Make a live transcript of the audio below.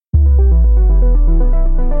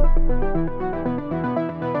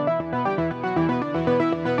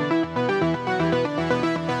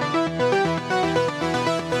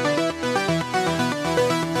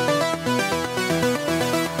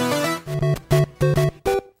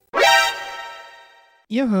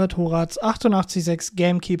Ihr hört Horaz 88.6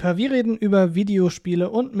 GameKeeper. Wir reden über Videospiele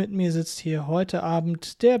und mit mir sitzt hier heute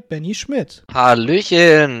Abend der Benni Schmidt.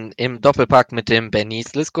 Hallöchen im Doppelpack mit dem Benni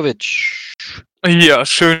Sliskovic. Ja,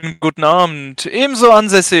 schönen guten Abend. Ebenso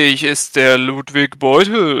ansässig ist der Ludwig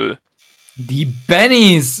Beuttel. Die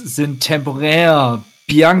Bennys sind temporär.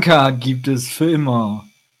 Bianca gibt es für immer.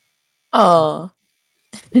 Oh.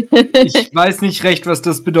 Ich weiß nicht recht, was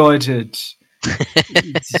das bedeutet.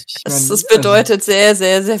 Das bedeutet sehr,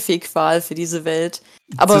 sehr, sehr viel Qual für diese Welt.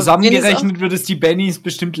 Aber zusammengerechnet wird es die Bennys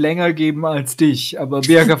bestimmt länger geben als dich, aber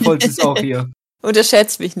Bianca Volz ist auch hier.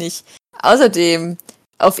 Unterschätzt mich nicht. Außerdem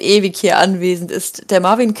auf ewig hier anwesend ist der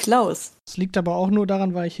Marvin Clauß. Das liegt aber auch nur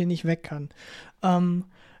daran, weil ich hier nicht weg kann.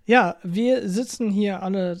 Ja, wir sitzen hier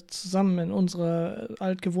alle zusammen in unserer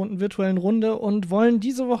altgewohnten virtuellen Runde und wollen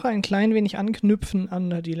diese Woche ein klein wenig anknüpfen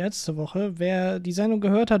an die letzte Woche. Wer die Sendung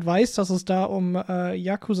gehört hat, weiß, dass es da um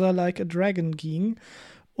Yakuza Like a Dragon ging.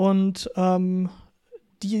 Und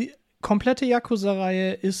die komplette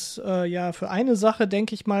Yakuza-Reihe ist ja für eine Sache,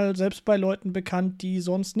 denke ich mal, selbst bei Leuten bekannt, die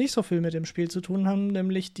sonst nicht so viel mit dem Spiel zu tun haben,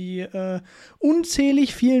 nämlich die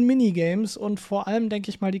unzählig vielen Minigames und vor allem, denke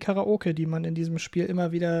ich mal, die Karaoke, die man in diesem Spiel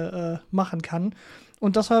immer wieder machen kann.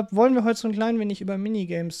 Und deshalb wollen wir heute so ein klein wenig über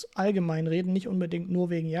Minigames allgemein reden, nicht unbedingt nur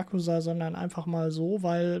wegen Yakuza, sondern einfach mal so,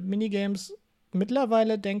 weil Minigames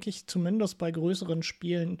mittlerweile, denke ich, zumindest bei größeren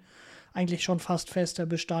Spielen eigentlich schon fast fester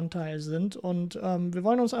Bestandteil sind. Und wir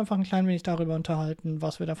wollen uns einfach ein klein wenig darüber unterhalten,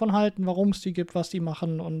 was wir davon halten, warum es die gibt, was die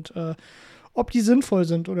machen und ob die sinnvoll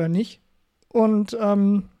sind oder nicht. Und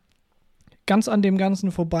ganz an dem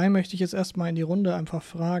Ganzen vorbei möchte ich jetzt erstmal in die Runde einfach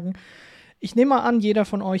fragen. Ich nehme mal an, jeder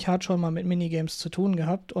von euch hat schon mal mit Minigames zu tun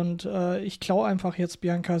gehabt und ich klaue einfach jetzt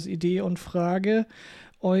Biancas Idee und frage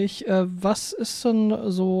euch, was ist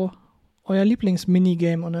denn so euer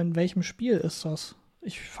Lieblings-Minigame und in welchem Spiel ist das?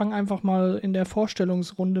 Ich fange einfach mal in der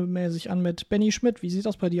Vorstellungsrunde mäßig an mit Benni Schmidt. Wie sieht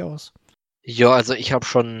das bei dir aus? Ja, also ich habe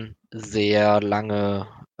schon sehr lange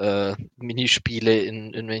Minispiele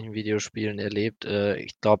in irgendwelchen Videospielen erlebt.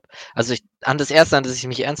 Ich glaube, an das erste, an das ich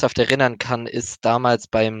mich ernsthaft erinnern kann, ist damals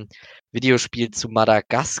beim Videospiel zu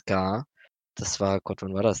Madagaskar. Das war, Gott,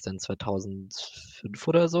 wann war das denn? 2005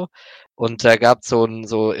 oder so? Und da gab es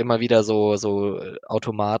so immer wieder so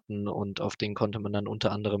Automaten und auf denen konnte man dann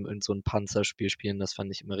unter anderem irgend so ein Panzerspiel spielen. Das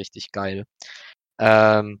fand ich immer richtig geil.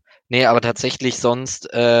 Nee, aber tatsächlich sonst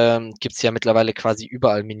gibt's ja mittlerweile quasi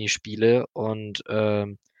überall Minispiele und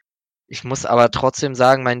ich muss aber trotzdem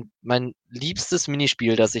sagen, mein liebstes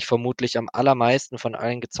Minispiel, das ich vermutlich am allermeisten von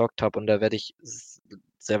allen gezockt habe, und da werde ich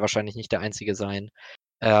sehr wahrscheinlich nicht der Einzige sein,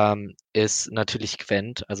 ist natürlich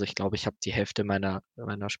Gwent. Also ich glaube, ich habe die Hälfte meiner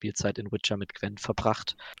Spielzeit in Witcher mit Gwent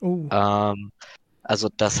verbracht. Oh. Also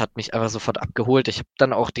das hat mich einfach sofort abgeholt. Ich habe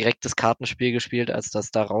dann auch direkt das Kartenspiel gespielt, als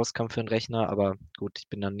das da rauskam für den Rechner. Aber gut, ich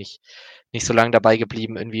bin dann nicht so lange dabei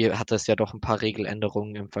geblieben. Irgendwie hat das ja doch ein paar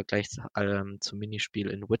Regeländerungen im Vergleich zum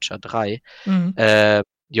Minispiel in Witcher 3. Mhm.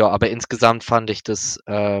 Ja, aber insgesamt fand ich das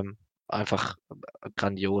einfach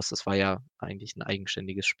grandios. Das war ja eigentlich ein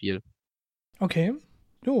eigenständiges Spiel. Okay.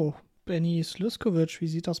 Jo, Benni Sliskovic, wie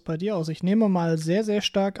sieht das bei dir aus? Ich nehme mal sehr, sehr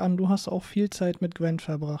stark an, du hast auch viel Zeit mit Gwent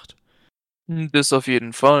verbracht. Das auf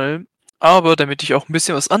jeden Fall. Aber damit ich auch ein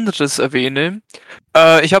bisschen was anderes erwähne,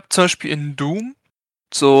 ich habe zum Beispiel in Doom,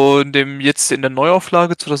 jetzt in der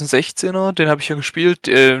Neuauflage 2016er, den habe ich ja gespielt,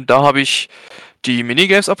 da habe ich die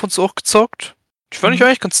Minigames ab und zu auch gezockt. Die fand ich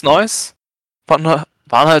eigentlich ganz nice.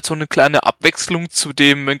 Waren halt so eine kleine Abwechslung zu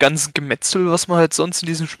dem ganzen Gemetzel, was man halt sonst in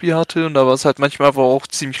diesem Spiel hatte. Und da war es halt manchmal aber auch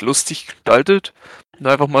ziemlich lustig gestaltet. Und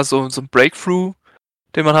einfach mal so ein Breakthrough,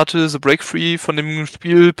 den man hatte, so Breakfree von dem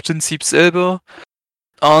Spielprinzip selber.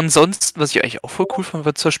 Ansonsten, was ich eigentlich auch voll cool fand,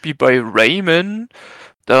 war zum Beispiel bei Rayman.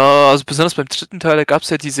 Also besonders beim dritten Teil, da gab es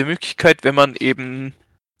ja diese Möglichkeit, wenn man eben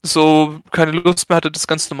so keine Lust mehr hatte, das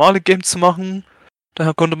ganz normale Game zu machen,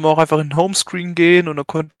 da konnte man auch einfach in den Homescreen gehen und dann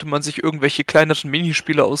konnte man sich irgendwelche kleineren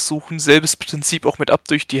Minispiele aussuchen. Selbes Prinzip auch mit Ab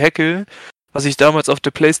durch die Hecke, was ich damals auf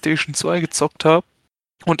der PlayStation 2 gezockt habe.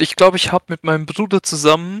 Und ich glaube, ich habe mit meinem Bruder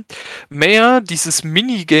zusammen mehr dieses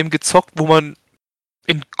Minigame gezockt, wo man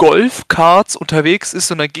in Golfkarts unterwegs ist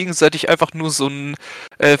und dann gegenseitig einfach nur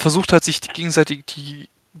versucht hat, sich gegenseitig die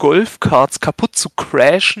Golfkarts kaputt zu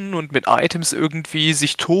crashen und mit Items irgendwie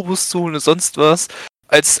sich Turbos zu holen und sonst was,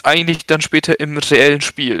 als eigentlich dann später im reellen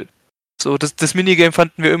Spiel. So, das Minigame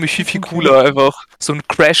fanden wir irgendwie viel, viel cooler, einfach. So ein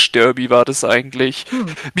Crash-Derby war das eigentlich.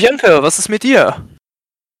 Bianca, was ist mit dir?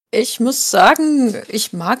 Ich muss sagen,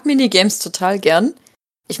 ich mag Minigames total gern.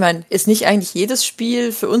 Ich meine, ist nicht eigentlich jedes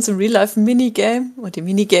Spiel für uns im Real Life ein Minigame? Und die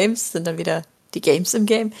Minigames sind dann wieder die Games im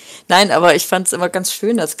Game? Nein, aber ich fand es immer ganz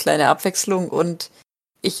schön als kleine Abwechslung und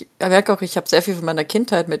ich merke auch, ich habe sehr viel von meiner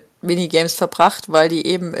Kindheit mit Minigames verbracht, weil die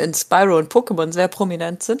eben in Spyro und Pokémon sehr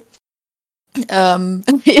prominent sind.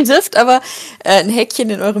 Ihr dürft aber ein Häkchen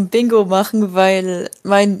in eurem Bingo machen, weil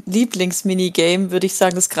mein Lieblings-Minigame, würde ich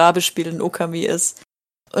sagen, das Grabespiel in Okami ist.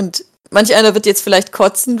 Und manch einer wird jetzt vielleicht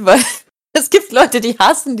kotzen, weil es gibt Leute, die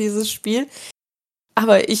hassen dieses Spiel.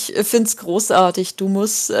 Aber ich find's großartig. Du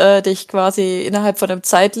musst dich quasi innerhalb von einem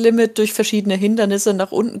Zeitlimit durch verschiedene Hindernisse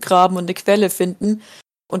nach unten graben und eine Quelle finden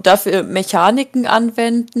und dafür Mechaniken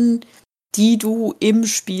anwenden, die du im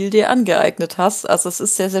Spiel dir angeeignet hast. Also es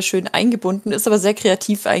ist sehr, sehr schön eingebunden, ist aber sehr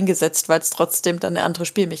kreativ eingesetzt, weil es trotzdem dann eine andere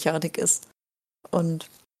Spielmechanik ist. Und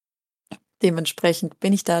dementsprechend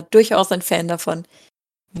bin ich da durchaus ein Fan davon.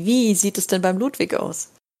 Wie sieht es denn beim Ludwig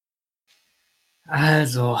aus?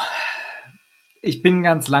 Also, ich bin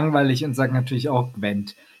ganz langweilig und sage natürlich auch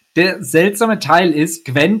Gwent. Der seltsame Teil ist,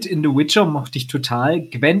 Gwent in The Witcher mochte ich total.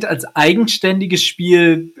 Gwent als eigenständiges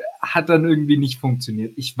Spiel hat dann irgendwie nicht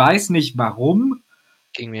funktioniert. Ich weiß nicht warum,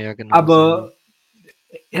 Ging mir ja genau. aber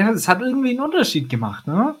ja, es hat irgendwie einen Unterschied gemacht,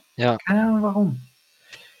 ne? Ja. Keine Ahnung warum.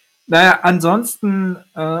 Naja, ansonsten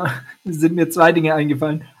sind mir zwei Dinge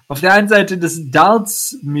eingefallen. Auf der einen Seite das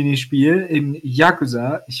Darts-Minispiel in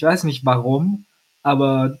Yakuza. Ich weiß nicht warum,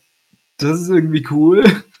 aber das ist irgendwie cool.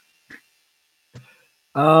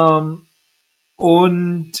 Und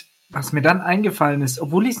was mir dann eingefallen ist,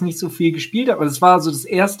 obwohl ich es nicht so viel gespielt habe, aber das war so das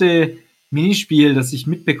erste Minispiel, das ich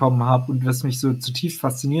mitbekommen habe und was mich so zutiefst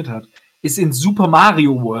fasziniert hat, ist in Super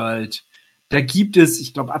Mario World. Da gibt es,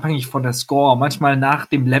 ich glaube, abhängig von der Score, manchmal nach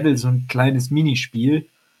dem Level so ein kleines Minispiel.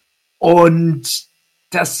 Und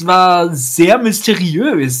das war sehr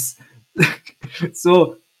mysteriös.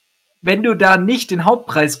 So, wenn du da nicht den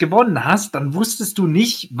Hauptpreis gewonnen hast, dann wusstest du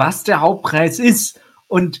nicht, was der Hauptpreis ist.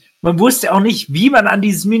 Und man wusste auch nicht, wie man an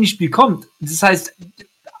dieses Minispiel kommt. Das heißt,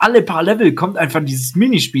 alle paar Level kommt einfach dieses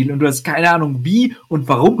Minispiel und du hast keine Ahnung, wie und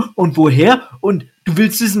warum und woher. Und du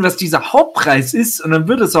willst wissen, was dieser Hauptpreis ist. Und dann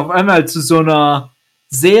wird es auf einmal zu so einer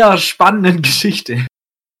sehr spannenden Geschichte.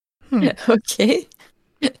 Okay.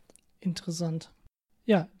 Interessant.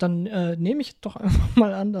 Ja, dann nehme ich doch einfach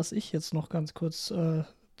mal an, dass ich jetzt noch ganz kurz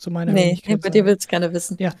zu meiner Wenigkeit bei dir will es keiner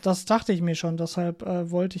wissen. Ja, das dachte ich mir schon. Deshalb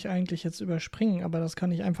wollte ich eigentlich jetzt überspringen, aber das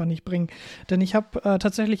kann ich einfach nicht bringen. Denn ich habe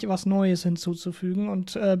tatsächlich was Neues hinzuzufügen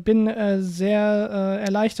und bin sehr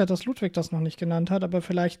erleichtert, dass Ludwig das noch nicht genannt hat, aber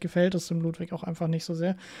vielleicht gefällt es dem Ludwig auch einfach nicht so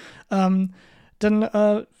sehr. Denn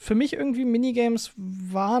für mich irgendwie Minigames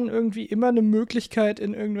waren irgendwie immer eine Möglichkeit,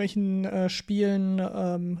 in irgendwelchen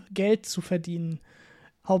Spielen Geld zu verdienen.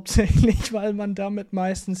 Hauptsächlich, weil man damit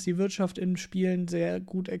meistens die Wirtschaft in Spielen sehr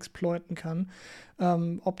gut exploiten kann.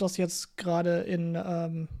 Ob das jetzt gerade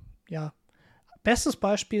bestes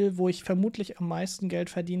Beispiel, wo ich vermutlich am meisten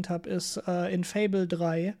Geld verdient habe, ist in Fable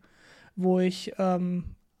 3, wo ich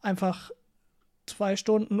einfach 2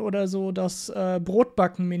 Stunden oder so das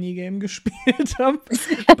Brotbacken-Minigame gespielt habe,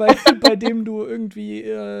 bei dem du irgendwie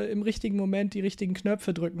im richtigen Moment die richtigen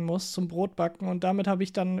Knöpfe drücken musst zum Brotbacken. Und damit habe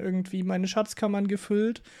ich dann irgendwie meine Schatzkammern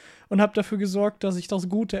gefüllt und habe dafür gesorgt, dass ich das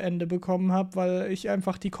gute Ende bekommen habe, weil ich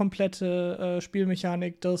einfach die komplette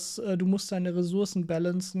Spielmechanik, dass du musst deine Ressourcen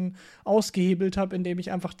balancen, ausgehebelt habe, indem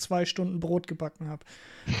ich einfach 2 Stunden Brot gebacken habe.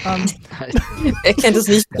 Wer kennt es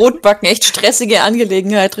nicht? Brotbacken, echt stressige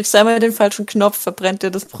Angelegenheit. Drückst einmal den falschen Knopf, verbrennt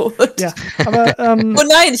dir das Brot. Ja, aber oh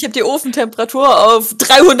nein, ich habe die Ofentemperatur auf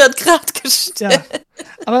 300 Grad gestellt. Ja,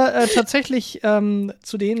 aber tatsächlich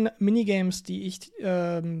zu den Minigames, die ich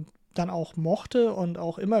dann auch mochte und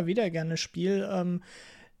auch immer wieder gerne spiele,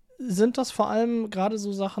 sind das vor allem gerade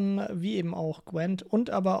so Sachen wie eben auch Gwent und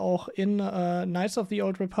aber auch in Knights of the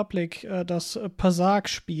Old Republic das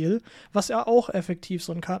Passag-Spiel, was ja auch effektiv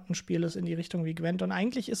so ein Kartenspiel ist in die Richtung wie Gwent. Und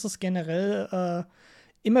eigentlich ist es generell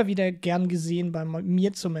immer wieder gern gesehen, bei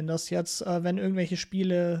mir zumindest jetzt, wenn irgendwelche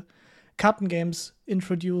Spiele Kartengames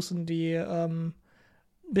introducen, die ein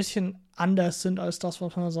bisschen anders sind als das,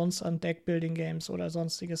 was man sonst an Deckbuilding-Games oder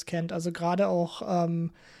sonstiges kennt. Also gerade auch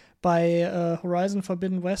bei Horizon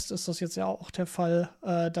Forbidden West ist das jetzt ja auch der Fall,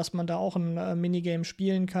 dass man da auch ein Minigame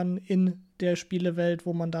spielen kann in der Spielewelt,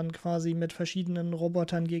 wo man dann quasi mit verschiedenen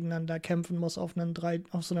Robotern gegeneinander kämpfen muss auf so einem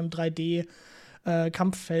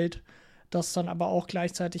 3D-Kampffeld, das dann aber auch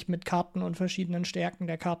gleichzeitig mit Karten und verschiedenen Stärken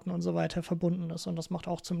der Karten und so weiter verbunden ist. Und das macht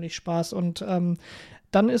auch ziemlich Spaß. Und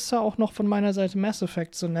dann ist da auch noch von meiner Seite Mass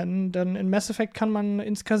Effect zu nennen, denn in Mass Effect kann man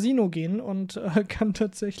ins Casino gehen und kann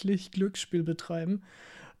tatsächlich Glücksspiel betreiben.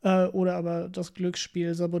 Oder aber das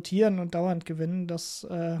Glücksspiel sabotieren und dauernd gewinnen. Das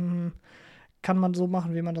kann man so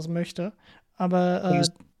machen, wie man das möchte. Aber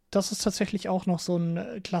das ist tatsächlich auch noch so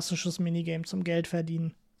ein klassisches Minigame zum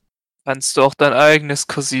Geldverdienen. Kannst du auch dein eigenes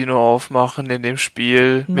Casino aufmachen in dem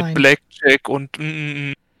Spiel Nein. mit Blackjack und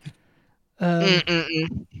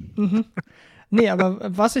Mhm. Nee, aber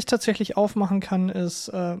was ich tatsächlich aufmachen kann,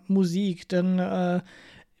 ist Musik. Denn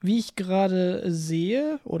wie ich gerade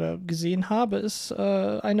sehe oder gesehen habe, ist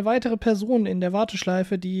eine weitere Person in der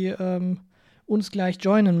Warteschleife, die uns gleich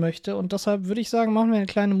joinen möchte. Und deshalb würde ich sagen, machen wir eine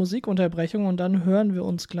kleine Musikunterbrechung und dann hören wir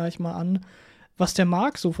uns gleich mal an, was der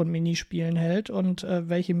Marc so von Minispielen hält und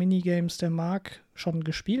welche Minigames der Marc schon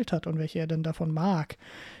gespielt hat und welche er denn davon mag.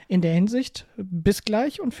 In der Hinsicht, bis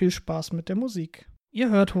gleich und viel Spaß mit der Musik. Ihr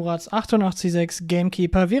hört Horaz 88.6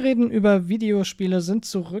 GameKeeper. Wir reden über Videospiele, sind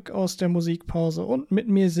zurück aus der Musikpause und mit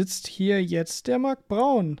mir sitzt hier jetzt der Marc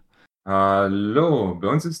Braun. Hallo, bei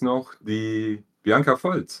uns ist noch die Bianca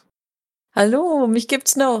Volz. Hallo, mich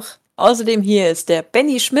gibt's noch. Außerdem hier ist der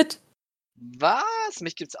Benni Schmidt. Was?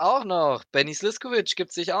 Mich gibt's auch noch. Benni Sliskovic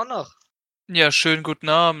gibt's dich auch noch. ja, schönen guten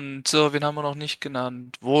Abend. So, wen haben wir noch nicht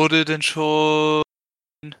genannt? Wurde denn schon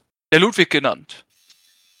der Ludwig genannt?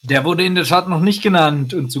 Der wurde in der Tat noch nicht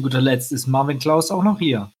genannt. Und zu guter Letzt ist Marvin Clauß auch noch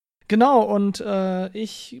hier. Genau, und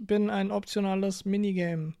ich bin ein optionales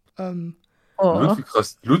Minigame. Oh.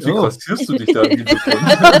 Ludwig, Oh. rasierst du dich da im Mikrofon?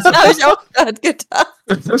 Das habe ich auch gerade gedacht.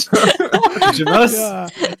 Was? Ja,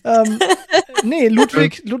 nee,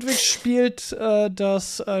 Ludwig spielt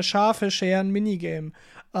das Schafe scheren Minigame.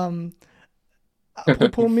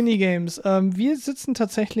 Apropos Minigames. Wir sitzen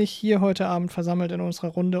tatsächlich hier heute Abend versammelt in unserer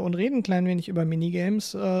Runde und reden ein klein wenig über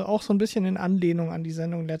Minigames. Auch so ein bisschen in Anlehnung an die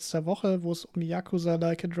Sendung letzter Woche, wo es um Yakuza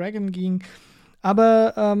Like a Dragon ging.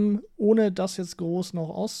 Aber ohne das jetzt groß noch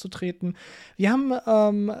auszutreten. Wir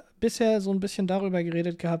haben bisher so ein bisschen darüber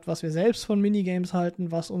geredet gehabt, was wir selbst von Minigames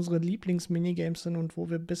halten, was unsere Lieblings-Minigames sind und wo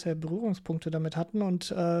wir bisher Berührungspunkte damit hatten.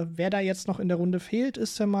 Und wer da jetzt noch in der Runde fehlt,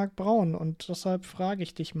 ist der Marc Braun. Und deshalb frage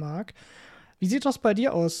ich dich, Marc, wie sieht das bei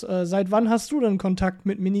dir aus? Seit wann hast du denn Kontakt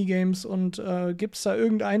mit Minigames und gibt es da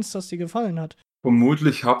irgendeins, das dir gefallen hat?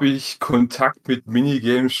 Vermutlich habe ich Kontakt mit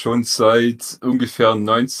Minigames schon seit ungefähr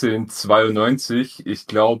 1992. Ich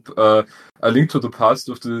glaube, A Link to the Past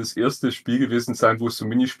dürfte das erste Spiel gewesen sein, wo es so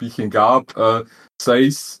Minispielchen gab. Sei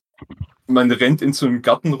es, man rennt in so einem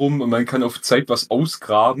Garten rum und man kann auf Zeit was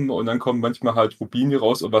ausgraben und dann kommen manchmal halt Rubine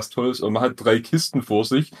raus oder was Tolles und man hat 3 Kisten vor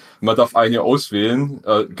sich. Man darf eine auswählen.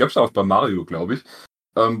 Gab es auch bei Mario, glaube ich.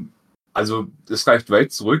 Also, es reicht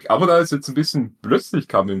weit zurück, aber da ist jetzt ein bisschen plötzlich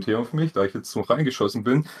kam im Thema für mich, da ich jetzt noch reingeschossen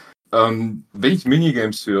bin. Wenn ich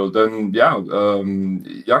Minigames höre, dann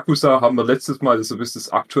Yakuza haben wir letztes Mal, deshalb ist das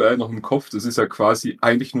aktuell noch im Kopf. Das ist ja quasi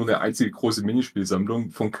eigentlich nur eine einzige große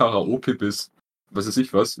Minispielsammlung, von Karaoke bis was weiß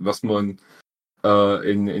ich was man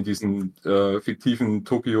in diesen fiktiven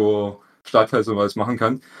Tokio-Stadtteil so was machen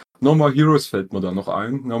kann. No More Heroes fällt mir da noch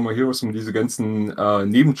ein. No More Heroes, um diese ganzen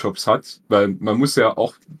Nebenjobs hat, weil man muss ja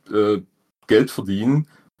auch Geld verdienen,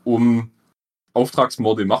 um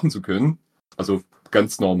Auftragsmorde machen zu können. Also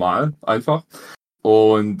ganz normal einfach.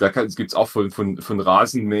 Und da gibt es auch von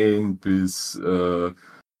Rasenmähen bis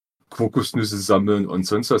Kokosnüsse sammeln und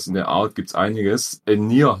sonst was in der Art gibt es einiges. In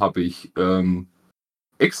Nier habe ich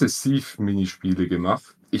exzessiv Minispiele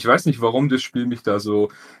gemacht. Ich weiß nicht, warum das Spiel mich da so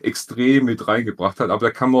extrem mit reingebracht hat, aber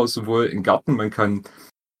da kann man sowohl im Garten, man kann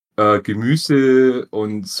Gemüse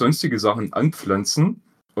und sonstige Sachen anpflanzen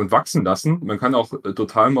und wachsen lassen. Man kann auch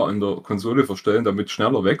total mal an der Konsole verstellen, damit es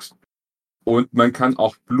schneller wächst. Und man kann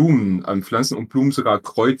auch Blumen anpflanzen und Blumen sogar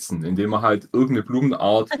kreuzen, indem man halt irgendeine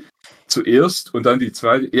Blumenart zuerst und dann die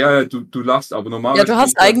zweite. Ja, du lachst, aber normalerweise. Ja, du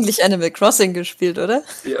hast eigentlich Animal Crossing gespielt, oder?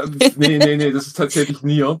 Ja, nee, das ist tatsächlich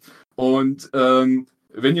Nier. Und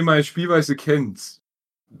wenn ihr meine Spielweise kennt,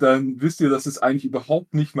 dann wisst ihr, dass es eigentlich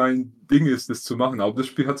überhaupt nicht mein Ding ist, das zu machen. Aber das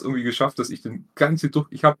Spiel hat es irgendwie geschafft, dass ich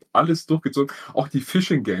ich habe alles durchgezogen, auch die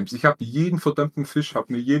Fishing Games. Ich habe jeden verdammten Fisch,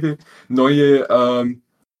 habe mir jede neue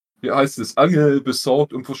Angel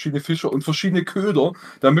besorgt und verschiedene Fische und verschiedene Köder,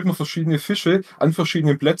 damit man verschiedene Fische an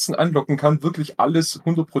verschiedenen Plätzen anlocken kann. Wirklich alles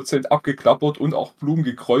 100% abgeklappert und auch Blumen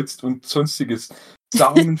gekreuzt und sonstiges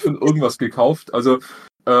Samen von irgendwas gekauft. Also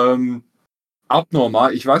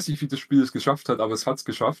abnormal. Ich weiß nicht, wie das Spiel es geschafft hat, aber es hat es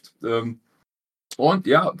geschafft. Und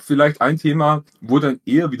ja, vielleicht ein Thema, wo dann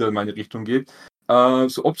eher wieder in meine Richtung geht.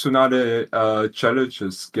 So optionale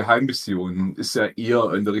Challenges, Geheimmissionen ist ja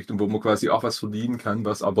eher in der Richtung, wo man quasi auch was verdienen kann,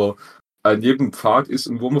 was aber ein Nebenpfad ist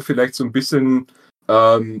und wo man vielleicht so ein bisschen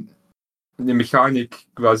eine Mechanik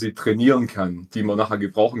quasi trainieren kann, die man nachher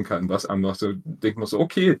gebrauchen kann, was einfach so, denkt man so,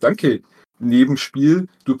 okay, danke, Nebenspiel,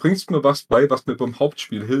 du bringst mir was bei, was mir beim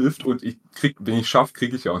Hauptspiel hilft und wenn ich schaffe,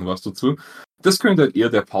 kriege ich ja auch noch was dazu. Das könnte eher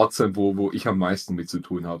der Part sein, wo ich am meisten mit zu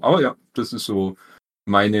tun habe. Aber ja, das ist so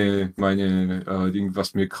Ding,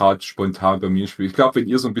 was mir gerade spontan bei mir spielt. Ich glaube, wenn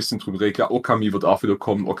ihr so ein bisschen drüber redet, klar, Okami wird auch wieder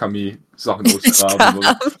kommen, Okami-Sachen ausgraben.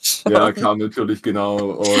 Ja, kam natürlich,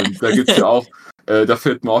 genau. Und da gibt's ja auch, da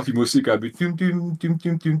fällt mir auch die Musik ein mit düm, düm, düm,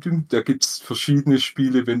 düm, düm, düm. Da gibt's verschiedene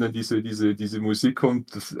Spiele, wenn dann diese Musik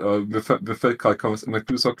kommt. Das, mir fällt gerade kaum was. Man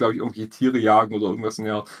sagt, glaube ich, irgendwie Tiere jagen oder irgendwas in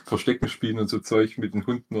der Verstecken spielen und so Zeug mit den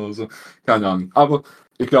Hunden oder so. Keine Ahnung. Aber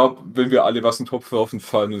ich glaube, wenn wir alle was in den Topf werfen,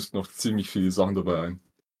 fallen uns noch ziemlich viele Sachen dabei ein.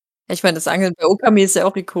 Ich meine, das Angeln bei Okami ist ja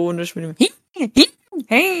auch ikonisch mit dem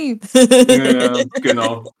Hey. Ja,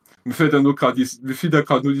 genau. Mir fällt da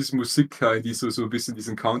gerade nur diese Musik ein, die so ein bisschen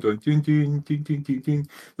diesen Countdown. Din, din, din, din, din, din.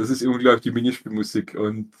 Das ist irgendwie, glaube ich, die Minispielmusik.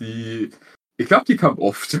 Und ich glaube, die kam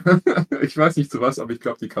oft. Ich weiß nicht zu was, aber ich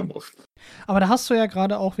glaube, die kam oft. Aber da hast du ja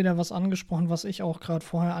gerade auch wieder was angesprochen, was ich auch gerade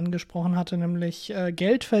vorher angesprochen hatte, nämlich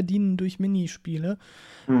Geld verdienen durch Minispiele.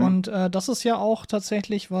 Und das ist ja auch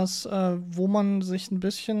tatsächlich was, wo man sich ein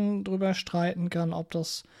bisschen drüber streiten kann, ob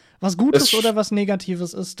das was Gutes oder was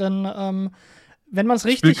Negatives ist. Denn wenn man es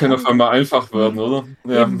richtig Spiel kann auf einmal einfach werden, oder?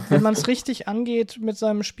 Ja. Eben, wenn man es richtig angeht mit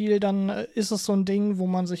seinem Spiel, dann ist es so ein Ding, wo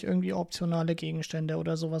man sich irgendwie optionale Gegenstände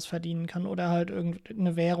oder sowas verdienen kann oder halt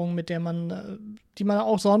irgendeine Währung, mit der man, die man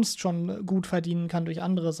auch sonst schon gut verdienen kann durch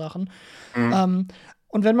andere Sachen.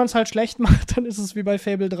 Und wenn man es halt schlecht macht, dann ist es wie bei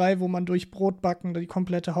Fable 3, wo man durch Brotbacken die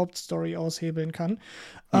komplette Hauptstory aushebeln kann.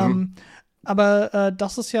 Aber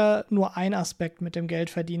das ist ja nur ein Aspekt mit dem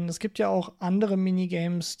Geldverdienen. Es gibt ja auch andere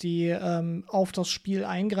Minigames, die auf das Spiel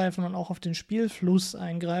eingreifen und auch auf den Spielfluss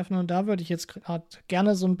eingreifen. Und da würde ich jetzt gerade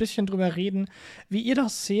gerne so ein bisschen drüber reden, wie ihr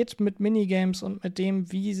das seht mit Minigames und mit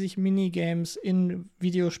dem, wie sich Minigames in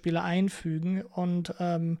Videospiele einfügen und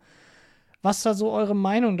was da so eure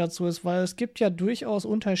Meinung dazu ist, weil es gibt ja durchaus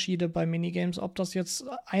Unterschiede bei Minigames, ob das jetzt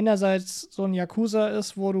einerseits so ein Yakuza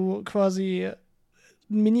ist, wo du quasi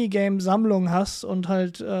Minigame-Sammlung hast und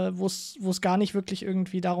halt, wo es gar nicht wirklich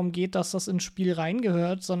irgendwie darum geht, dass das ins Spiel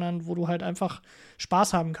reingehört, sondern wo du halt einfach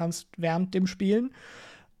Spaß haben kannst während dem Spielen.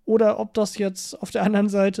 Oder ob das jetzt auf der anderen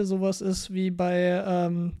Seite sowas ist wie bei,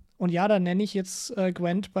 und ja, da nenne ich jetzt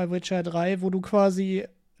Gwent bei Witcher 3, wo du quasi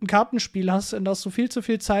ein Kartenspiel hast, in das du viel zu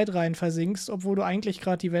viel Zeit rein versinkst, obwohl du eigentlich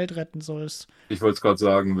gerade die Welt retten sollst. Ich wollte es gerade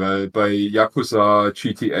sagen, weil bei Yakuza,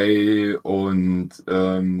 GTA und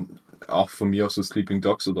auch von mir aus so Sleeping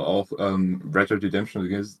Dogs oder auch Red Dead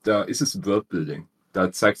Redemption, da ist es Worldbuilding.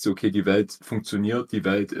 Da zeigst du, okay, die Welt funktioniert, die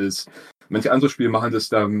Welt ist. Manche andere Spiele machen das,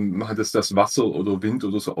 dass Wasser oder Wind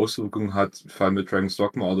oder so Auswirkungen hat, fallen mit Dragon's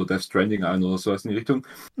Dogma oder Death Stranding ein oder sowas in die Richtung.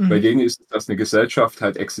 Bei denen ist es, dass eine Gesellschaft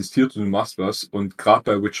halt existiert und du machst was. Und gerade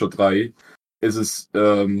bei Witcher 3 ist es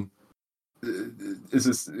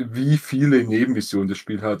wie viele Nebenmissionen das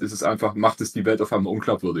Spiel hat, ist es einfach, macht es die Welt auf einmal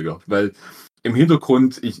unglaubwürdiger. Weil im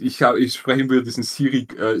Hintergrund, ich spreche wieder diesen Siri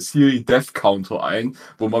Death Counter ein,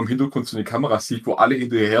 wo man im Hintergrund so eine Kamera sieht, wo alle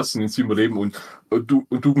hinterher sind und sie überleben und du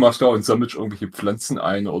machst da und sammelst irgendwelche Pflanzen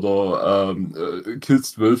ein oder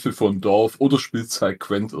killst Wölfe vom Dorf oder spielst halt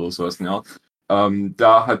Gwent oder sowas. Ja.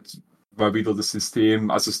 Da hat mal wieder das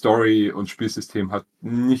System, also Story und Spielsystem hat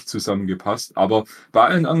nicht zusammengepasst, aber bei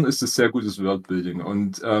allen anderen ist es sehr gutes Worldbuilding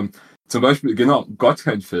und zum Beispiel, genau,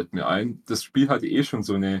 Godhand fällt mir ein, das Spiel hatte schon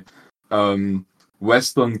so eine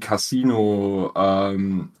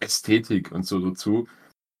Western-Casino-Ästhetik und so dazu.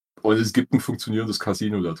 Und es gibt ein funktionierendes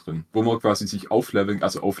Casino da drin, wo man quasi sich aufleveln,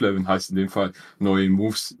 also aufleveln heißt in dem Fall neue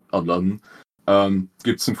Moves erlernen,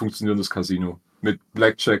 gibt es ein funktionierendes Casino. Mit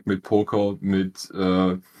Blackjack, mit Poker, mit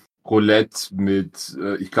Roulette, mit,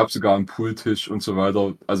 ich glaube sogar einem Pooltisch und so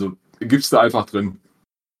weiter. Also gibt es da einfach drin.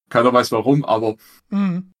 Keiner weiß warum, aber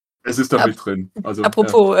es ist da mit drin. Also,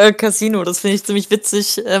 apropos Casino, das finde ich ziemlich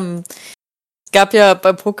witzig. Es gab ja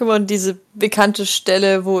bei Pokémon diese bekannte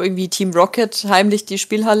Stelle, wo irgendwie Team Rocket heimlich die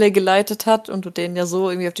Spielhalle geleitet hat und du denen ja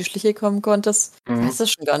so irgendwie auf die Schliche kommen konntest. Ich weiß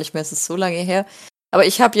das schon gar nicht mehr, es ist so lange her. Aber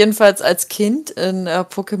ich habe jedenfalls als Kind in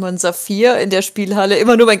Pokémon Saphir in der Spielhalle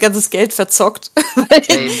immer nur mein ganzes Geld verzockt.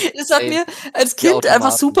 Das hat mir als Kind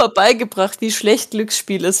einfach super beigebracht, wie schlecht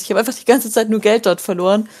Glücksspiel ist. Ich habe einfach die ganze Zeit nur Geld dort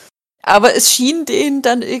verloren. Aber es schien denen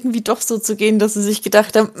dann irgendwie doch so zu gehen, dass sie sich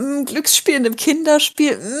gedacht haben, Glücksspiel in einem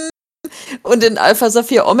Kinderspiel, Und in Alpha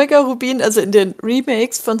Saphir Omega Rubin, also in den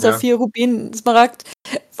Remakes von Saphir Rubin Smaragd,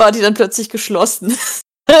 war die dann plötzlich geschlossen.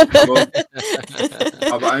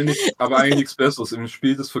 Aber eigentlich nichts Besseres. Im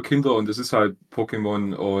Spiel das für Kinder und es ist halt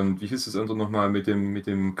Pokémon und wie hieß das andere nochmal mit dem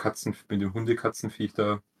Hundekatzenviech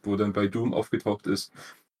da, wo dann bei Doom aufgetaucht ist.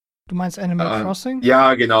 Du meinst Animal Crossing?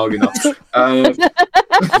 Ja, genau. Das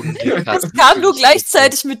kam nur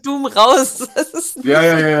gleichzeitig mit Doom raus.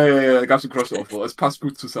 Ja, gab es ein Crossover. Es passt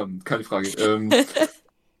gut zusammen, keine Frage.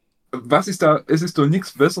 es ist doch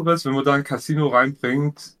nichts Besseres, wenn man da ein Casino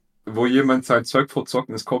reinbringt, wo jemand sein Zeug verzockt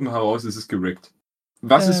und es kommt heraus, es ist gerickt.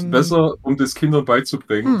 Was ist besser, um das Kindern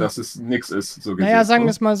beizubringen, dass es nichts ist, so gesehen? Naja, sagen wir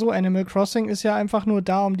es mal so, Animal Crossing ist ja einfach nur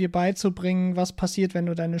da, um dir beizubringen, was passiert, wenn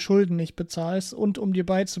du deine Schulden nicht bezahlst und um dir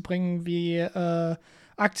beizubringen, wie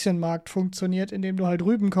Aktienmarkt funktioniert, indem du halt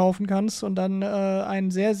Rüben kaufen kannst und dann ein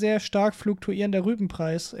sehr, sehr stark fluktuierender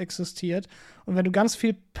Rübenpreis existiert. Und wenn du ganz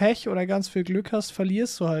viel Pech oder ganz viel Glück hast,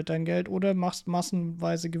 verlierst du halt dein Geld oder machst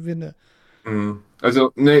massenweise Gewinne.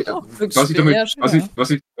 Also, nee,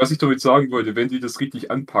 was ich damit sagen wollte, wenn die das richtig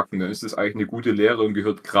anpacken, dann ist das eigentlich eine gute Lehre und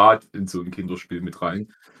gehört gerade in so ein Kinderspiel mit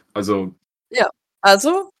rein. Also, Ja,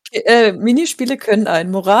 also Minispiele können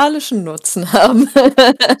einen moralischen Nutzen haben.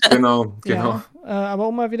 genau. Ja, aber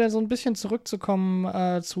um mal wieder so ein bisschen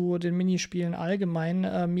zurückzukommen zu den Minispielen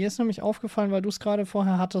allgemein, mir ist nämlich aufgefallen, weil du es gerade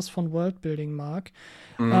vorher hattest von Worldbuilding, Marc.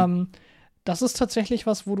 Das ist tatsächlich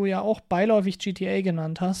was, wo du ja auch beiläufig GTA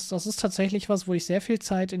genannt hast. Das ist tatsächlich was, wo ich sehr viel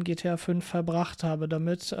Zeit in GTA 5 verbracht habe,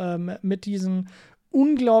 damit mit diesen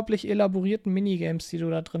unglaublich elaborierten Minigames, die du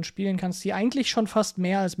da drin spielen kannst, die eigentlich schon fast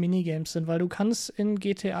mehr als Minigames sind, weil du kannst in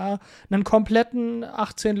GTA einen kompletten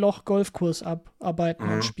 18-Loch-Golfkurs abarbeiten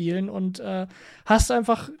und spielen und hast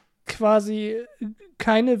einfach quasi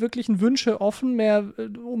keine wirklichen Wünsche offen mehr,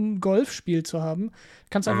 um Golfspiel zu haben. Du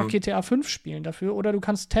kannst einfach GTA 5 spielen dafür oder du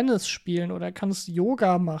kannst Tennis spielen oder kannst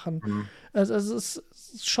Yoga machen. Also es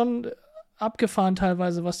ist schon abgefahren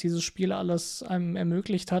teilweise, was dieses Spiel alles einem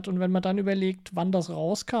ermöglicht hat. Und wenn man dann überlegt, wann das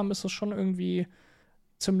rauskam, ist es schon irgendwie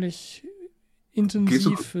ziemlich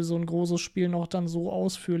intensiv für so ein großes Spiel noch dann so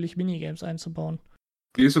ausführlich Minigames einzubauen.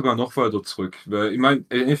 Gehe sogar noch weiter zurück. Weil, ich meine,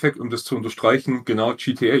 im Endeffekt, um das zu unterstreichen, genau,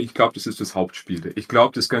 GTA, ich glaube, das ist das Hauptspiel. Ich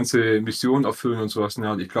glaube, das ganze Mission erfüllen und sowas,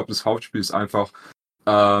 ich glaube, das Hauptspiel ist einfach,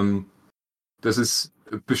 das ist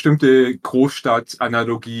bestimmte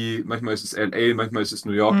Großstadt-Analogie, manchmal ist es LA, manchmal ist es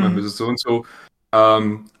New York, manchmal ist es so und so.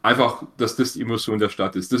 Einfach, dass das die Emotion der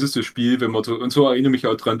Stadt ist. Das ist das Spiel, wenn man und so erinnere mich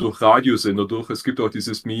auch dran durch Radiosender durch. Es gibt auch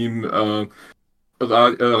dieses Meme,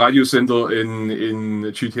 Radiosender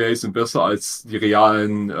in GTA sind besser als die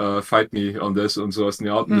realen Fight Me on this und sowas.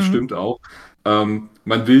 Ja, das stimmt auch.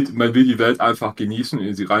 Man will die Welt einfach genießen,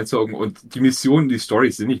 in sie reinzaugen und die Missionen, die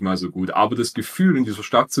Storys sind nicht mal so gut, aber das Gefühl, in dieser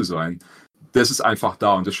Stadt zu sein, das ist einfach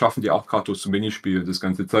da und das schaffen die auch gerade durch so Minispiele, das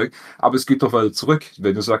ganze Zeug. Aber es geht doch weiter zurück.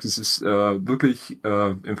 Wenn du sagst, es ist wirklich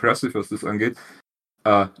impressive, was das angeht,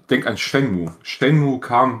 denk an Shenmue.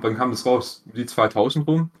 Wann kam das raus? Die 2000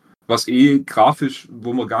 rum? Was grafisch,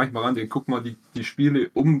 wo man gar nicht mal randenkt. Guck mal, die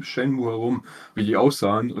Spiele um Shenmue herum, wie die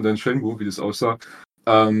aussahen und dann Shenmue, wie das aussah.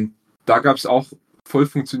 Da gab es auch voll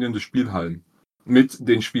funktionierende Spielhallen mit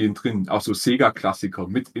den Spielen drin. Auch so Sega-Klassiker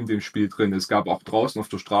mit in dem Spiel drin. Es gab auch draußen auf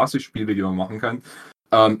der Straße Spiele, die man machen kann.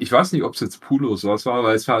 Ich weiß nicht, ob es jetzt Pool oder sowas war,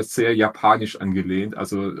 weil es war sehr japanisch angelehnt.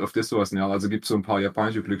 Also auf das sowas, ja. Also gibt es so ein paar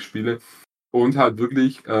japanische Glücksspiele. Und halt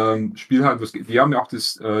wirklich Spielhallen, die haben ja auch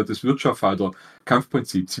das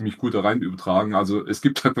Wirtschaftsfighter-Kampfprinzip ziemlich gut da rein übertragen. Also es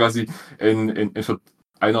gibt da quasi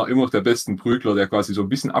einer immer der besten Prügler, der quasi so ein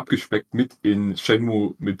bisschen abgespeckt mit in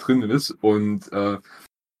Shenmue mit drin ist und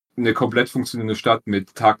eine komplett funktionierende Stadt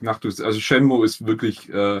mit Tag-Nacht. Also Shenmue ist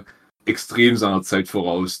wirklich extrem seiner Zeit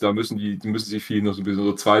voraus. Da müssen sich viel noch so ein bisschen,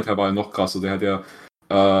 oder zwei Teil war ja noch krasser. Der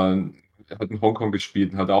hat in Hongkong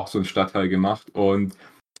gespielt und hat auch so einen Stadtteil gemacht und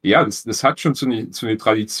ja, das hat schon so eine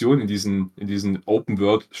Tradition in diesen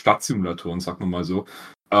Open-World-Stadtsimulatoren, sagen wir mal so,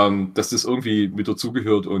 dass das irgendwie mit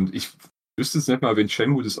dazugehört und ich wüsste es nicht mal, wenn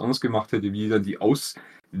Shenmue das anders gemacht hätte, wie dann die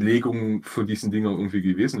Auslegung von diesen Dingern irgendwie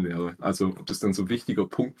gewesen wäre. Also ob das dann so ein wichtiger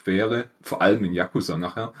Punkt wäre, vor allem in Yakuza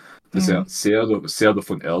nachher, dass er sehr, sehr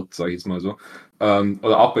davon erbt, sage ich jetzt mal so.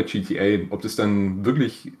 Oder auch bei GTA, ob das dann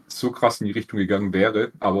wirklich so krass in die Richtung gegangen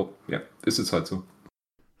wäre, aber ja, ist es halt so.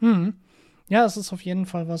 Ja, es ist auf jeden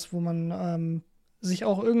Fall was, wo man sich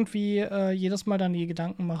auch irgendwie jedes Mal dann die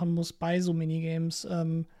Gedanken machen muss bei so Minigames,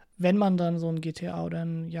 wenn man dann so ein GTA oder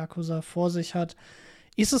ein Yakuza vor sich hat,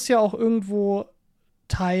 ist es ja auch irgendwo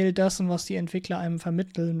Teil dessen, was die Entwickler einem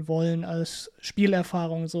vermitteln wollen als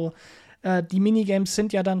Spielerfahrung. So, die Minigames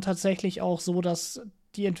sind ja dann tatsächlich auch so, dass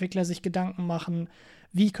die Entwickler sich Gedanken machen,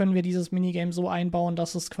 wie können wir dieses Minigame so einbauen,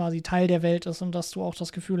 dass es quasi Teil der Welt ist und dass du auch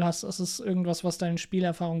das Gefühl hast, es ist irgendwas, was deine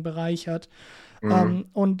Spielerfahrung bereichert.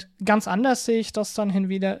 Und ganz anders sehe ich das dann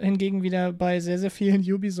hingegen wieder bei sehr, sehr vielen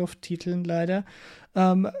Ubisoft-Titeln leider,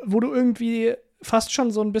 wo du irgendwie fast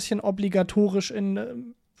schon so ein bisschen obligatorisch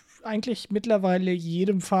in eigentlich mittlerweile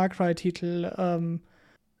jedem Far Cry-Titel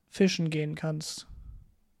fischen gehen kannst.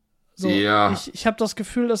 So, ja. Ich habe das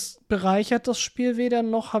Gefühl, das bereichert das Spiel weder,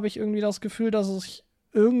 noch habe ich irgendwie das Gefühl, dass ich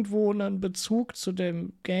irgendwo einen Bezug zu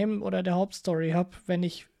dem Game oder der Hauptstory habe, wenn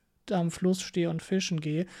ich da am Fluss stehe und fischen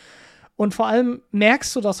gehe. Und vor allem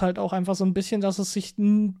merkst du das halt auch einfach so ein bisschen, dass es sich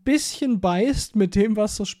ein bisschen beißt mit dem,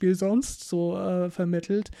 was das Spiel sonst so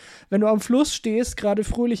vermittelt. Wenn du am Fluss stehst, gerade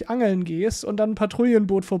fröhlich angeln gehst und dann ein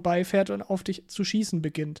Patrouillenboot vorbeifährt und auf dich zu schießen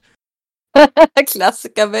beginnt.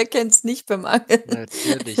 Klassiker, wer kennt's nicht beim Angeln?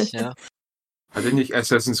 Natürlich, ja. Hatte nicht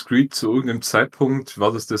Assassin's Creed zu irgendeinem Zeitpunkt,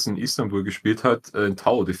 war das in Istanbul gespielt hat, ein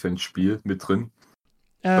Tower Defense Spiel mit drin?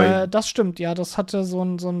 Das stimmt, ja. Das hatte so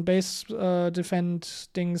ein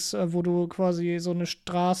Base-Defend-Dings, wo du quasi so eine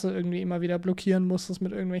Straße irgendwie immer wieder blockieren musstest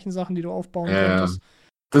mit irgendwelchen Sachen, die du aufbauen konntest.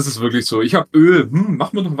 Das ist wirklich so. Ich habe Öl,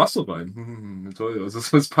 mach mir noch Wasser rein. Toll. Also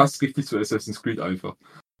das passt richtig zu Assassin's Creed einfach.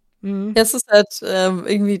 Mhm. Es ist halt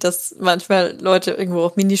irgendwie, dass manchmal Leute irgendwo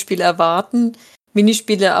auch Minispiele erwarten.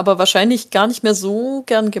 Minispiele aber wahrscheinlich gar nicht mehr so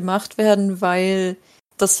gern gemacht werden, weil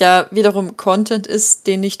das ja wiederum Content ist,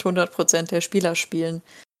 den nicht 100% der Spieler spielen.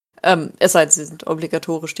 Es sei denn, sie sind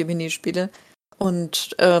obligatorisch, die Minispiele.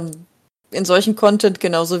 Und in solchen Content,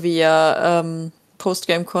 genauso wie ja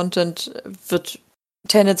Postgame-Content, wird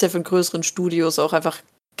tendenziell von größeren Studios auch einfach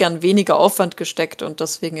gern weniger Aufwand gesteckt. Und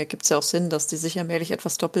deswegen ergibt es ja auch Sinn, dass die sich allmählich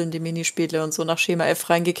etwas doppeln, die Minispiele, und so nach Schema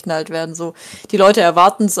F reingeknallt werden. So, die Leute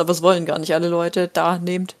erwarten es, aber es wollen gar nicht alle Leute. Da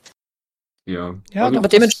nehmt. Ja, Ja, aber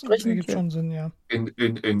dementsprechend ergibt schon Sinn, ja.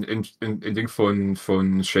 in Ding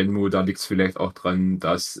von Shenmue, da liegt es vielleicht auch dran,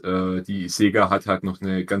 dass die Sega hat halt noch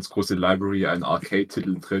eine ganz große Library an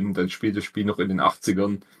Arcade-Titeln drin, dann spielt das Spiel noch in den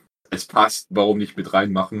 80ern. Es passt, warum nicht mit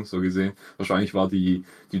reinmachen, so gesehen. Wahrscheinlich war die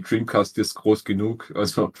Dreamcast-Disc groß genug.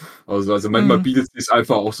 Also manchmal bietet es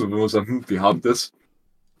einfach auch so, wenn man sagt, wir haben das,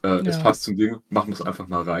 es passt zum Ding, machen wir es einfach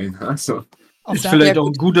mal rein. Also. Ist vielleicht auch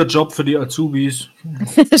ein guter Job für die Azubis.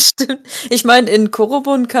 Stimmt. Ich meine, in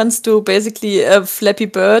Korobon kannst du basically Flappy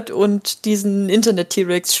Bird und diesen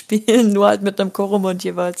Internet-T-Rex spielen, nur halt mit einem Koromon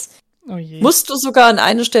jeweils. Oh je. Musst du sogar an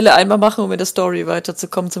einer Stelle einmal machen, um in der Story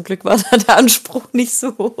weiterzukommen. Zum Glück war da der Anspruch nicht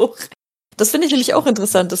so hoch. Das finde ich nämlich auch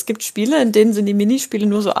interessant. Es gibt Spiele, in denen sind die Minispiele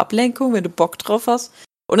nur so Ablenkung, wenn du Bock drauf hast.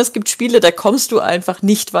 Und es gibt Spiele, da kommst du einfach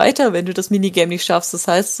nicht weiter, wenn du das Minigame nicht schaffst. Das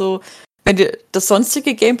heißt so, wenn dir das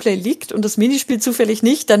sonstige Gameplay liegt und das Minispiel zufällig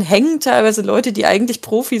nicht, dann hängen teilweise Leute, die eigentlich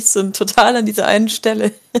Profis sind, total an dieser einen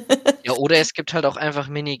Stelle. Ja, oder es gibt halt auch einfach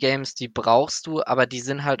Minigames, die brauchst du, aber die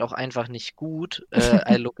sind halt auch einfach nicht gut.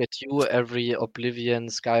 I Look at You, Every Oblivion,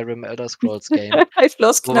 Skyrim, Elder Scrolls Game,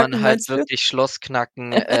 wo man halt wirklich Schloss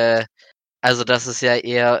knacken, also das ist ja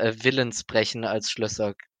eher Willensbrechen als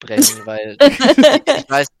Schlösser brechen, weil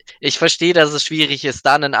ich verstehe, dass es schwierig ist,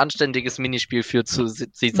 da ein anständiges Minispiel für zu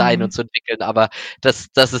sein und zu entwickeln, aber das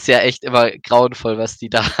ist ja echt immer grauenvoll, was die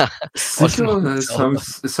da Sicher,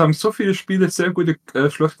 es haben so viele Spiele sehr gute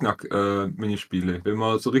Schlossknack-Minispiele. Wenn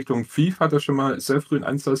man so Richtung Thief hat er schon mal sehr früh einen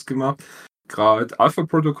Ansatz gemacht. Gerade Alpha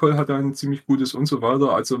Protocol hat ein ziemlich gutes und so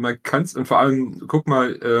weiter. Also man kann es, und vor allem, guck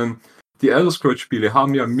mal, die Elder Scrolls Spiele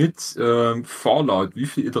haben ja mit Fallout, wie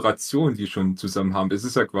viele Iterationen die schon zusammen haben. Es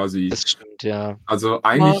ist ja quasi. Das stimmt, ja. Also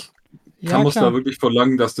eigentlich kann man es klar. da wirklich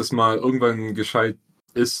verlangen, dass das mal irgendwann gescheit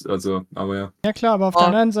ist. Also, aber ja. Ja klar, aber auf der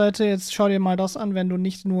anderen Seite, jetzt schau dir mal das an, wenn du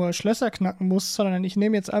nicht nur Schlösser knacken musst, sondern ich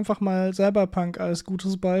nehme jetzt einfach mal Cyberpunk als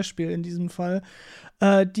gutes Beispiel in diesem Fall.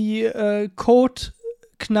 Die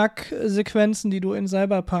Code-Knack-Sequenzen, die du in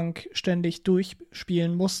Cyberpunk ständig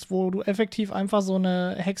durchspielen musst, wo du effektiv einfach so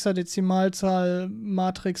eine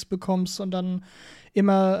Hexadezimalzahl-Matrix bekommst und dann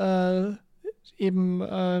immer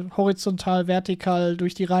horizontal, vertikal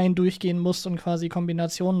durch die Reihen durchgehen musst und quasi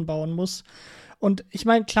Kombinationen bauen musst. Und ich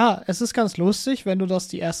meine, klar, es ist ganz lustig, wenn du das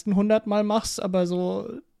die ersten 100 Mal machst, aber so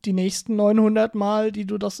die nächsten 900 Mal, die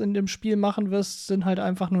du das in dem Spiel machen wirst, sind halt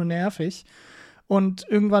einfach nur nervig. Und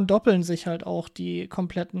irgendwann doppeln sich halt auch die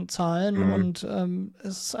kompletten Zahlen und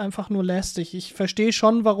es ist einfach nur lästig. Ich verstehe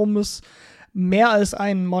schon, warum es mehr als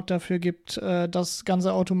einen Mod dafür gibt, das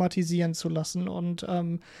Ganze automatisieren zu lassen. Und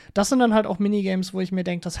das sind dann halt auch Minigames, wo ich mir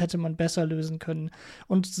denke, das hätte man besser lösen können.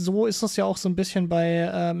 Und so ist es ja auch so ein bisschen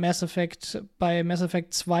bei Mass Effect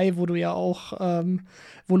 2, wo du ja auch,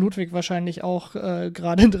 wo Ludwig wahrscheinlich auch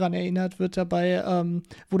gerade dran erinnert wird dabei,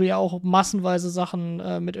 wo du ja auch massenweise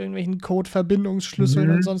Sachen mit irgendwelchen Code-Verbindungsschlüsseln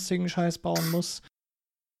und sonstigen Scheiß bauen musst.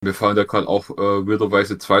 Mir fallen da gerade auch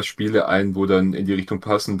wilderweise 2 Spiele ein, wo dann in die Richtung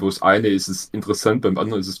passen, wo das eine ist es interessant, beim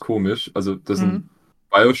anderen ist es komisch. Also das sind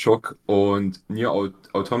Bioshock und Nier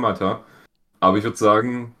Automata. Aber ich würde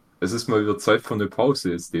sagen, es ist mal wieder Zeit für eine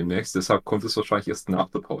Pause jetzt demnächst. Deshalb kommt es wahrscheinlich erst nach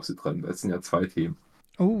der Pause dran, weil es sind ja 2 Themen.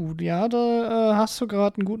 Oh, ja, da hast du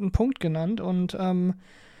gerade einen guten Punkt genannt und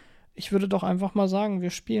ich würde doch einfach mal sagen, wir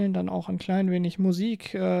spielen dann auch ein klein wenig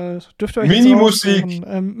Musik. Dürft ihr euch Minimusik!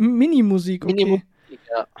 Minimusik, okay.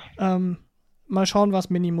 Ja. Mal schauen, was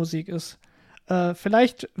Minimusik ist.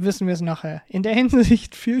 Vielleicht wissen wir es nachher. In der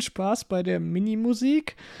Hinsicht viel Spaß bei der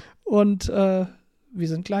Minimusik und wir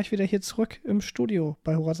sind gleich wieder hier zurück im Studio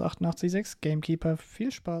bei Horaz 88.6 GameKeeper.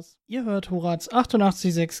 Viel Spaß. Ihr hört Horaz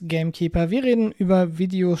 88.6 GameKeeper. Wir reden über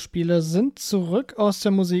Videospiele, sind zurück aus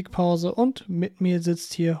der Musikpause und mit mir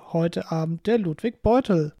sitzt hier heute Abend der Ludwig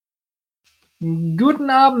Beuttel. Guten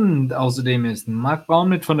Abend. Außerdem ist Marc Braun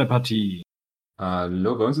mit von der Partie.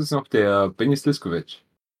 Hallo, bei uns ist noch der Benni Sliskovic.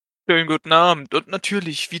 Schönen guten Abend und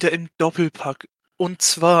natürlich wieder im Doppelpack. Und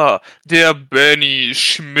zwar der Benni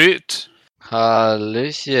Schmidt.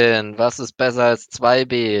 Hallöchen, was ist besser als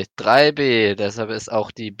 2B? 3B, deshalb ist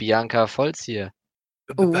auch die Bianca Volz hier.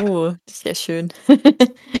 Oh, sehr schön.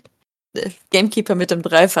 Gamekeeper mit dem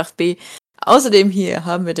Dreifach B. Außerdem hier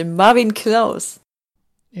haben wir den Marvin Clauß.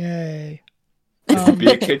 Yay. Die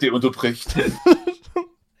B-Kette unterbricht.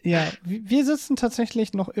 Ja, wir sitzen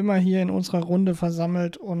tatsächlich noch immer hier in unserer Runde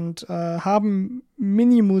versammelt und haben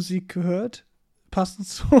Minimusik gehört, passend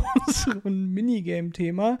zu unserem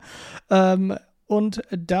Minigame-Thema. Und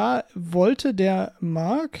da wollte der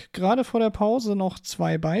Marc gerade vor der Pause noch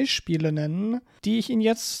 2 Beispiele nennen, die ich ihn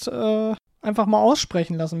jetzt einfach mal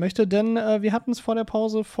aussprechen lassen möchte, denn wir hatten es vor der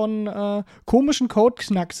Pause von komischen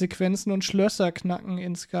Code-Knack-Sequenzen und Schlösserknacken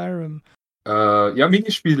in Skyrim. Ja,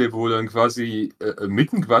 Minispiele, wo dann quasi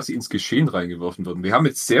mitten quasi ins Geschehen reingeworfen werden. Wir haben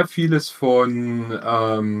jetzt sehr vieles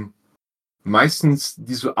von meistens,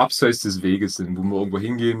 die so abseits des Weges sind, wo man irgendwo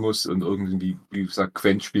hingehen muss und irgendwie, wie gesagt,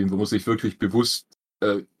 Quent spielen, wo man sich wirklich bewusst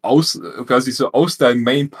quasi so aus deinem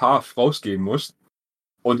Main Path rausgehen muss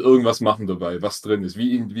und irgendwas machen dabei, was drin ist.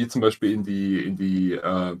 Wie zum Beispiel in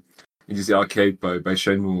diese Arcade bei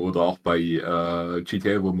Shenmue oder auch bei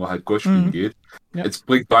GTA, wo man halt Golf spielen geht. Ja. Jetzt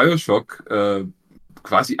bringt Bioshock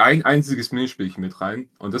quasi ein einziges Minispielchen mit rein.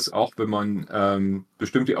 Und das auch, wenn man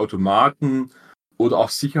bestimmte Automaten oder auch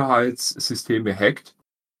Sicherheitssysteme hackt.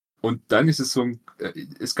 Und dann ist es so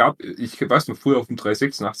ich weiß noch, früher auf dem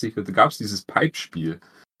 386, da gab es dieses Pipe-Spiel.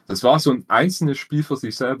 Das war so ein einzelnes Spiel für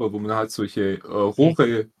sich selber, wo man halt solche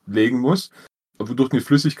Rohre legen muss, wodurch eine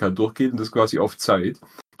Flüssigkeit durchgeht und das quasi auf Zeit.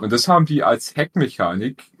 Und das haben die als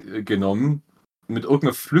Hackmechanik genommen, mit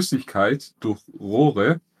irgendeiner Flüssigkeit durch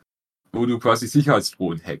Rohre, wo du quasi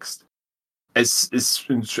Sicherheitsdrohnen hackst.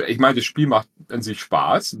 Ich meine, das Spiel macht an sich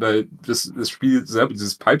Spaß, weil das Spiel selber,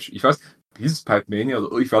 dieses Pipe, ich weiß, dieses Pipe Mania,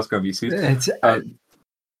 oder ich weiß gar nicht, wie es hieß,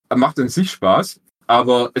 macht an sich Spaß,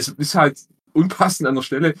 aber es ist halt unpassend an der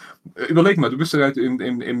Stelle. Überleg mal, du bist halt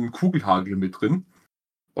im Kugelhagel mit drin.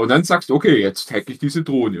 Und dann sagst du, okay, jetzt hacke ich diese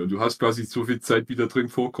Drohne. Und du hast quasi so viel Zeit, wie da drin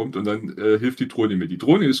vorkommt. Und dann hilft die Drohne mir. Die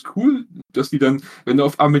Drohne ist cool, dass die dann, wenn du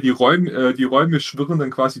auf einmal die Räume schwirren, dann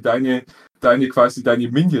quasi deine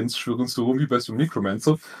Minions schwirren so rum wie bei so einem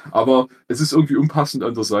Necromancer. Aber es ist irgendwie unpassend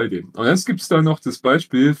an der Seite. Und jetzt gibt es da noch das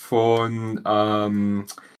Beispiel von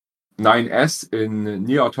 9S in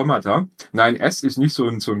Nier Automata. 9S ist nicht so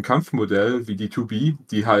ein Kampfmodell wie die 2B.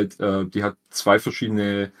 Die hat 2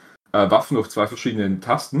 verschiedene Waffen auf 2 verschiedenen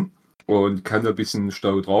Tasten und kann da ein bisschen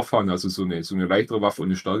stärker draufhauen, also so eine leichtere Waffe und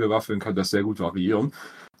eine stärkere Waffe und kann das sehr gut variieren.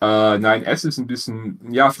 9S ist ein bisschen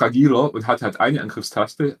fragiler und hat halt eine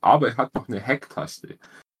Angriffstaste, aber er hat noch eine Hack-Taste,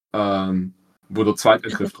 wo der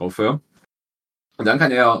Zweitangriff drauf wäre. Und dann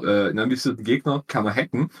kann er einen ambitionierten Gegner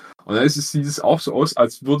hacken und dann sieht es auch so aus,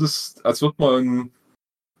 als würde man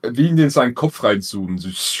wie in seinen Kopf reinzoomen.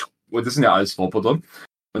 Und das sind ja alles Roboter.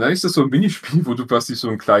 Und dann ist das so ein Minispiel, wo du quasi so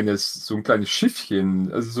ein kleines Schiffchen,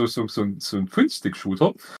 also so ein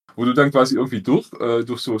Twin-Stick-Shooter, wo du dann quasi irgendwie durch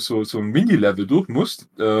so ein Mini-Level durch musst,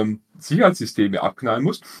 Sicherheitssysteme abknallen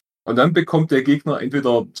musst. Und dann bekommt der Gegner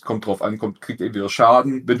es kommt drauf an, kriegt entweder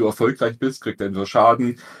Schaden, wenn du erfolgreich bist, kriegt er entweder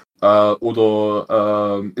Schaden,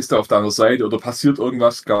 oder ist er auf deiner Seite oder passiert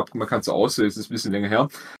irgendwas, man kann es so aussehen, es ist ein bisschen länger her.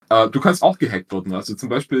 Du kannst auch gehackt werden. Also zum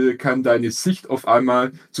Beispiel kann deine Sicht auf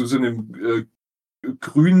einmal zu so einem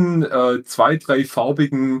grünen, 2-3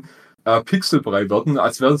 farbigen Pixelbrei werden,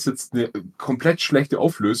 als wäre das jetzt eine komplett schlechte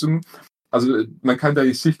Auflösung. Also man kann da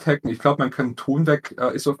die Sicht hacken, ich glaube, man kann Ton weg,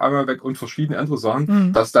 ist auf einmal weg und verschiedene andere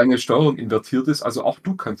Sachen, dass deine Steuerung invertiert ist, also auch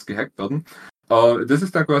du kannst gehackt werden. Das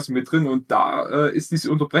ist da quasi mit drin und da ist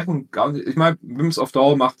diese Unterbrechung gar nicht, ich meine, wenn man es auf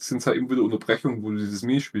Dauer macht, sind es halt immer wieder Unterbrechungen, wo du dieses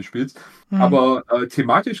Minispiel spielst, aber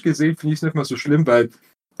thematisch gesehen finde ich es nicht mal so schlimm, weil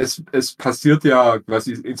es passiert ja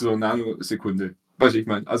quasi in so einer Nanosekunde. Was ich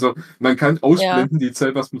meine. Also man kann ausblenden die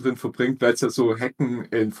Zeit, was man drin verbringt, weil es ja so Hacken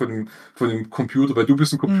von dem Computer, weil du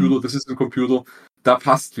bist ein Computer, das ist ein Computer, da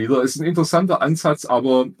passt wieder. Es ist ein interessanter Ansatz,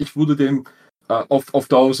 aber ich wurde dem auf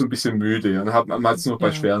Dauer so ein bisschen müde. Und man hat es nur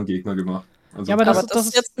bei schweren Gegnern gemacht. Also, ja, aber das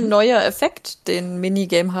ist jetzt ein neuer Effekt, den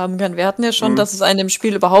Minigame haben kann. Wir hatten ja schon, dass es einem im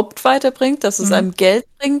Spiel überhaupt weiterbringt, dass es einem Geld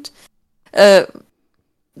bringt.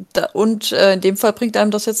 Und in dem Fall bringt einem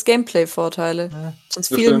das jetzt Gameplay-Vorteile. Ja. Sonst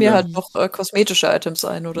Das fielen stimmt, mir ja. halt noch kosmetische Items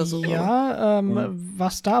ein oder so. Ja,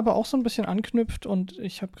 was da aber auch so ein bisschen anknüpft, und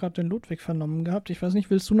ich habe gerade den Ludwig vernommen gehabt. Ich weiß nicht,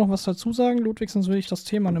 willst du noch was dazu sagen, Ludwig? Sonst will ich das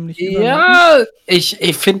Thema nämlich überleiten. Ja, ich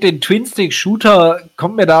finde den Twin-Stick-Shooter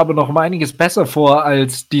kommt mir da aber noch um einiges besser vor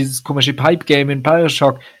als dieses komische Pipe-Game in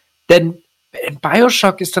Bioshock. Denn in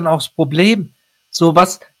Bioshock ist dann auch das Problem. So,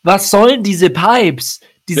 was sollen diese Pipes?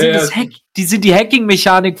 Die sind, die sind die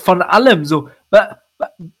Hacking-Mechanik von allem. So,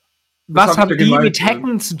 was haben die mit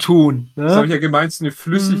Hacken zu tun? Ne? Das habe ich ja gemeint, so eine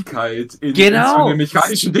Flüssigkeit in so einem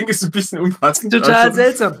mechanischen Ding ist ein bisschen unpassend. Total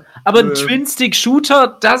seltsam. Aber ein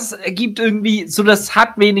Twin-Stick-Shooter, das ergibt irgendwie, so das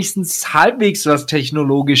hat wenigstens halbwegs was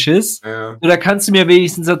Technologisches. Ja. So, da kannst du mir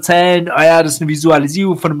wenigstens erzählen, das ist eine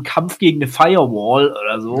Visualisierung von einem Kampf gegen eine Firewall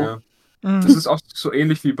oder so. Ja. Das ist auch so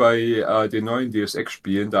ähnlich wie bei den neuen Deus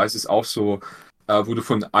Ex-Spielen. Da ist es auch so, wo du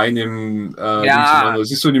von einem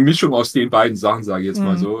das ist so eine Mischung aus den beiden Sachen, sage ich jetzt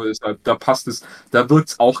mal so. Da passt es, da wird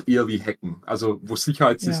es auch eher wie Hacken. Also wo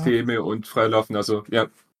Sicherheitssysteme und freilaufen, also ja.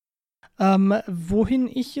 Wohin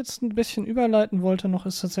ich jetzt ein bisschen überleiten wollte noch,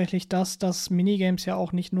 ist tatsächlich dass Minigames ja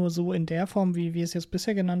auch nicht nur so in der Form, wie wir es jetzt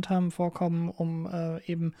bisher genannt haben, vorkommen, um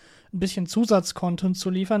eben ein bisschen Zusatzcontent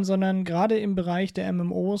zu liefern, sondern gerade im Bereich der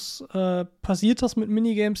MMOs passiert das mit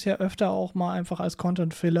Minigames ja öfter auch mal einfach als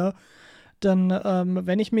Content-Filler. Denn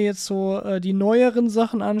wenn ich mir jetzt so die neueren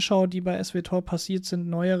Sachen anschaue, die bei SWTOR passiert sind,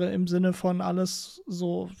 neuere im Sinne von alles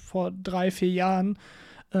so vor 3-4 Jahren,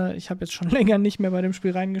 ich habe jetzt schon länger nicht mehr bei dem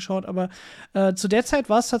Spiel reingeschaut, aber zu der Zeit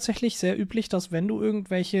war es tatsächlich sehr üblich, dass wenn du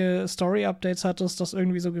irgendwelche Story-Updates hattest, dass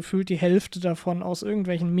irgendwie so gefühlt die Hälfte davon aus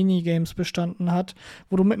irgendwelchen Minigames bestanden hat,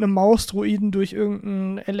 wo du mit einem Mausdruiden durch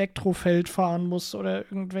irgendein Elektrofeld fahren musst oder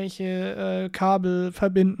irgendwelche Kabel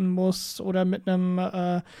verbinden musst oder mit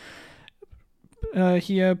einem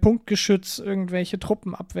hier Punktgeschütz irgendwelche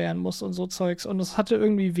Truppen abwehren muss und so Zeugs. Und es hatte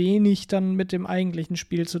irgendwie wenig dann mit dem eigentlichen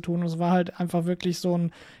Spiel zu tun. Es war halt einfach wirklich so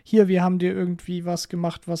ein, hier, wir haben dir irgendwie was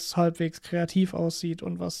gemacht, was halbwegs kreativ aussieht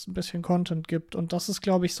und was ein bisschen Content gibt. Und das ist,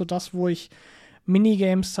 glaube ich, so das, wo ich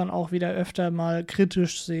Minigames dann auch wieder öfter mal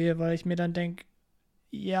kritisch sehe, weil ich mir dann denke,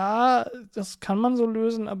 ja, das kann man so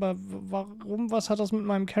lösen, aber warum, was hat das mit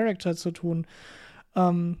meinem Charakter zu tun?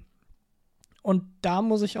 Und da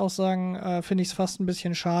muss ich auch sagen, finde ich es fast ein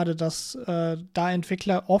bisschen schade, dass da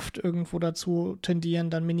Entwickler oft irgendwo dazu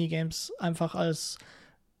tendieren, dann Minigames einfach als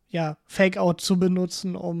Fake-Out zu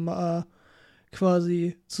benutzen, um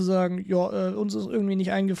quasi zu sagen, uns ist irgendwie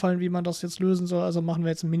nicht eingefallen, wie man das jetzt lösen soll, also machen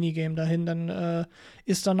wir jetzt ein Minigame dahin. Dann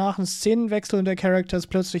ist danach ein Szenenwechsel und der Charakter ist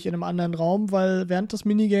plötzlich in einem anderen Raum, weil während des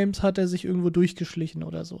Minigames hat er sich irgendwo durchgeschlichen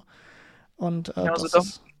oder so. Und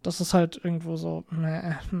das ist halt irgendwo so,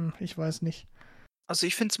 ich weiß nicht. Also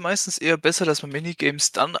ich finde es meistens eher besser, dass man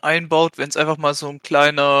Minigames dann einbaut, wenn es einfach mal so ein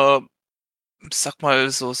kleiner, sag mal,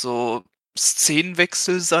 so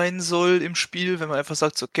Szenenwechsel sein soll im Spiel, wenn man einfach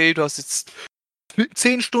sagt, okay, du hast jetzt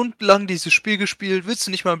 10 Stunden lang dieses Spiel gespielt, willst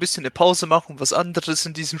du nicht mal ein bisschen eine Pause machen, was anderes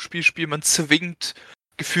in diesem Spiel spielen? Man zwingt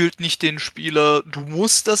gefühlt nicht den Spieler, du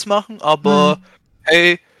musst das machen, aber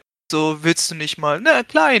hey, so willst du nicht mal eine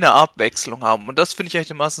kleine Abwechslung haben. Und das finde ich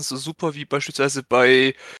eigentlich meistens so super, wie beispielsweise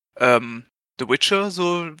bei The Witcher,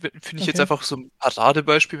 so finde ich jetzt einfach so ein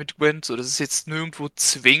Paradebeispiel mit Gwent. So, das ist jetzt nirgendwo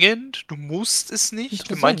zwingend, du musst es nicht.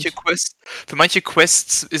 Für manche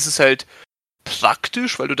Quests ist es halt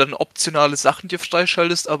praktisch, weil du dann optionale Sachen dir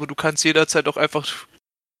freischaltest, aber du kannst jederzeit auch einfach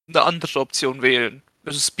eine andere Option wählen.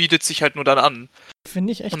 Also es bietet sich halt nur dann an.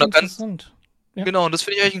 Finde ich echt interessant. Ja. Genau, und das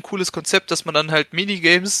finde ich eigentlich ein cooles Konzept, dass man dann halt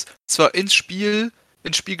Minigames zwar ins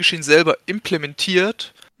Spielgeschehen selber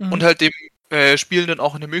implementiert und halt dem Spielenden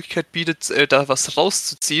auch eine Möglichkeit bietet, da was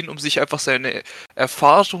rauszuziehen, um sich einfach seine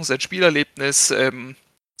Erfahrung, sein Spielerlebnis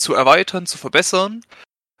zu erweitern, zu verbessern.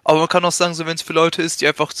 Aber man kann auch sagen, so wenn es für Leute ist, die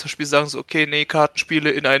einfach zum Beispiel sagen so, okay, nee,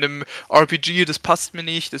 Kartenspiele in einem RPG, das passt mir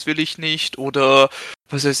nicht, das will ich nicht, oder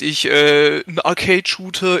was weiß ich, ein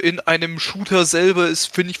Arcade-Shooter in einem Shooter selber ist,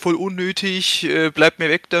 finde ich voll unnötig, bleib mir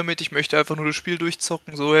weg damit, ich möchte einfach nur das Spiel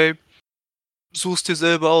durchzocken, so hey, such's dir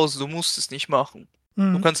selber aus, du musst es nicht machen.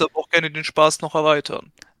 Du kannst aber auch gerne den Spaß noch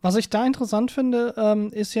erweitern. Was ich da interessant finde,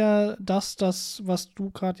 ist ja das, was du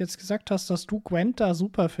gerade jetzt gesagt hast, dass du Gwent da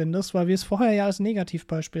super findest, weil wir es vorher ja als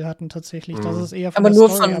Negativbeispiel hatten tatsächlich, dass es eher von der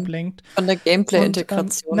Story ablenkt. Von der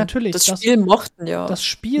Gameplay-Integration. Natürlich. Das Spiel mochten ja. Das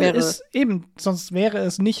Spiel ist eben, sonst wäre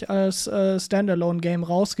es nicht als Standalone-Game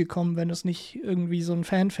rausgekommen, wenn es nicht irgendwie so ein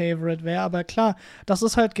Fan-Favorite wäre. Aber klar, das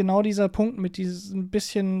ist halt genau dieser Punkt mit diesem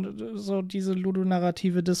bisschen so diese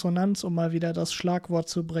ludonarrative Dissonanz, um mal wieder das Schlagwort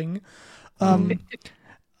zu bringen.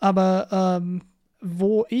 Aber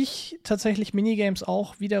wo ich tatsächlich Minigames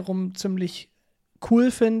auch wiederum ziemlich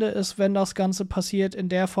cool finde, ist, wenn das Ganze passiert in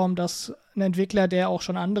der Form, dass ein Entwickler, der auch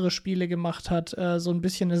schon andere Spiele gemacht hat, so ein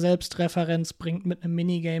bisschen eine Selbstreferenz bringt mit einem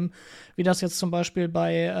Minigame, wie das jetzt zum Beispiel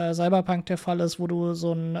bei Cyberpunk der Fall ist, wo du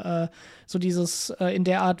so dieses in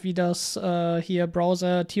der Art wie das hier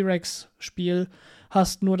Browser T-Rex-Spiel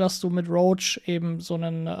hast, nur dass du mit Roach eben so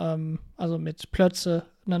einen, also mit Plötze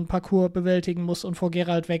einen Parcours bewältigen musst und vor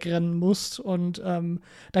Geralt wegrennen musst. Und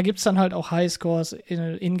da gibt es dann halt auch Highscores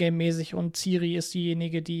ingame-mäßig und Ciri ist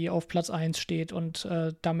diejenige, die auf Platz 1 steht und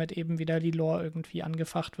damit eben wieder die Lore irgendwie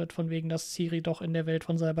angefacht wird, von wegen, dass Ciri doch in der Welt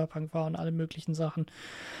von Cyberpunk war und alle möglichen Sachen.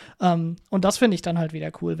 Und das finde ich dann halt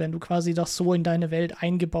wieder cool, wenn du quasi das so in deine Welt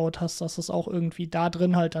eingebaut hast, dass es auch irgendwie da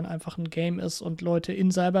drin halt dann einfach ein Game ist und Leute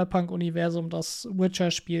in Cyberpunk-Universum das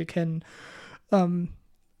Witcher-Spiel kennen.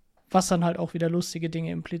 Was dann halt auch wieder lustige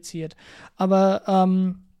Dinge impliziert. Aber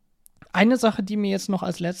eine Sache, die mir jetzt noch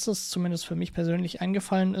als letztes, zumindest für mich persönlich,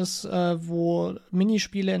 eingefallen ist, wo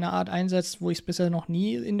Minispiele in einer Art einsetzt, wo ich es bisher noch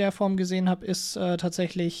nie in der Form gesehen habe, ist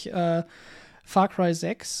tatsächlich Far Cry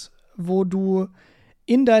 6, wo du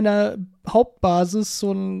in deiner Hauptbasis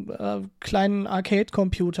so einen kleinen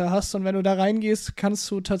Arcade-Computer hast und wenn du da reingehst, kannst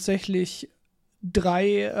du tatsächlich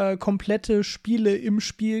 3 komplette Spiele im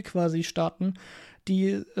Spiel quasi starten,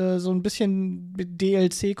 die so ein bisschen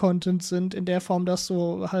DLC-Content sind, in der Form, dass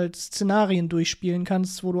du halt Szenarien durchspielen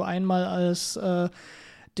kannst, wo du einmal als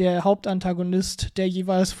der Hauptantagonist der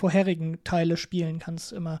jeweils vorherigen Teile spielen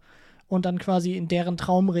kannst immer. Und dann quasi in deren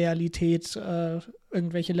Traumrealität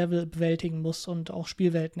irgendwelche Level bewältigen musst und auch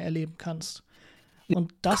Spielwelten erleben kannst.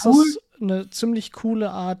 Und das ist eine ziemlich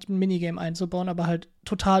coole Art, ein Minigame einzubauen, aber halt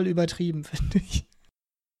total übertrieben, finde ich.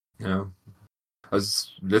 Ja. Also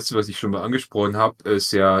das Letzte, was ich schon mal angesprochen habe,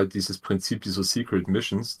 ist ja dieses Prinzip dieser Secret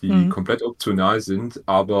Missions, die komplett optional sind,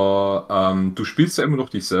 aber du spielst ja immer noch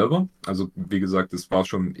dich selber. Also wie gesagt, das war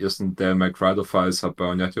schon im ersten Devil May Cry der Fall, es hat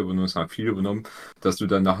Bayonetta übernommen, es hat viel übernommen, dass du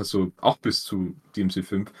dann nachher so, auch bis zu DMC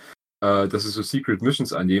 5, dass du so Secret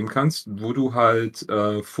Missions annehmen kannst, wo du halt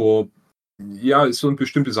so ein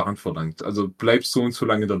bestimmte Sachen verlangt. Also bleibst so und so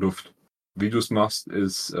lange in der Luft. Wie du es machst,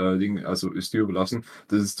 ist dir überlassen.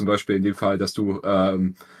 Das ist zum Beispiel in dem Fall, dass du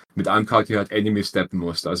mit einem Charakter halt Enemy steppen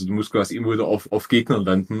musst. Also du musst quasi immer wieder auf Gegner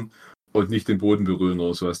landen und nicht den Boden berühren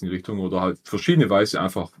oder sowas in die Richtung. Oder halt verschiedene Weise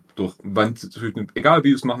einfach durch Wand, egal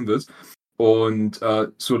wie du es machen willst. Und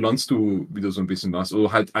so lernst du wieder so ein bisschen was.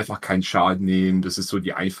 Oder halt einfach keinen Schaden nehmen. Das ist so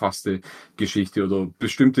die einfachste Geschichte. Oder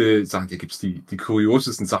bestimmte Sachen, da gibt es die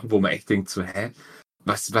kuriosesten Sachen, wo man echt denkt so,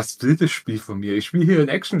 was will das Spiel von mir? Ich spiele hier ein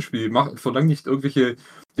Actionspiel, verlange nicht irgendwelche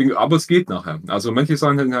Dinge, aber es geht nachher. Also manche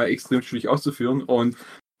Sachen sind ja extrem schwierig auszuführen und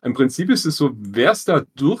im Prinzip ist es so, wer es da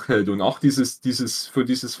durchhält und auch für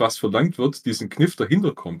dieses, was verlangt wird, diesen Kniff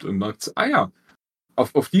dahinter kommt und merkt,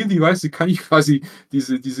 auf die Weise kann ich quasi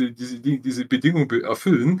diese Bedingung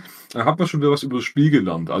erfüllen, dann hat man schon wieder was über das Spiel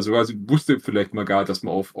gelernt. Also quasi wusste vielleicht mal gar, dass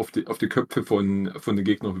man auf die Köpfe von den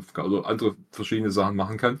Gegnern hüpfen kann oder andere verschiedene Sachen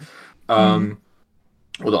machen kann.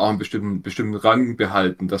 Oder auch einen bestimmten Rang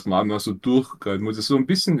behalten, dass man einmal so durchgreifen muss. Das ist so ein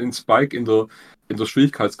bisschen ein Spike in der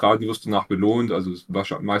Schwierigkeitsgrad, wirst du nach belohnt. Also es war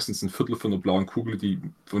meistens ein Viertel von einer blauen Kugel, die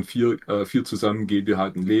von 4 zusammengeht, dir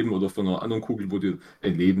halt ein Leben, oder von einer anderen Kugel, wo dir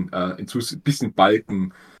ein Leben, ein bisschen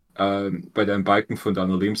Balken, bei deinem Balken von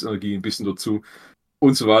deiner Lebensenergie ein bisschen dazu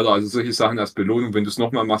und so weiter. Also solche Sachen als Belohnung. Wenn du es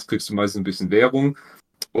nochmal machst, kriegst du meistens ein bisschen Währung.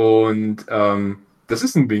 Und das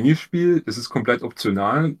ist ein Minispiel, es ist komplett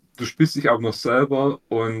optional, du spielst dich aber noch selber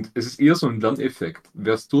und es ist eher so ein Lerneffekt.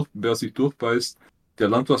 Wer sich durchbeißt, der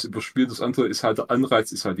lernt was über Spiel, das andere ist halt der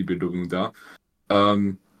Anreiz, ist halt die Belohnung da.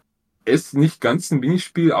 Es ist nicht ganz ein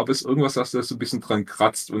Minispiel, aber es ist irgendwas, was da so ein bisschen dran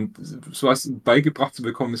kratzt und sowas beigebracht zu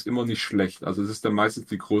bekommen, ist immer nicht schlecht. Also es ist dann meistens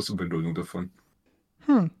die große Belohnung davon.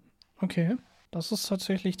 Okay. Das ist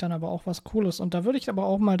tatsächlich dann aber auch was Cooles. Und da würde ich aber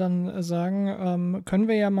auch mal dann sagen, können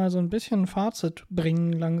wir ja mal so ein bisschen ein Fazit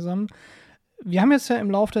bringen langsam. Wir haben jetzt ja im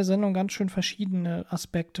Laufe der Sendung ganz schön verschiedene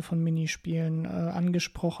Aspekte von Minispielen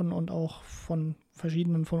angesprochen und auch von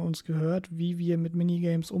verschiedenen von uns gehört, wie wir mit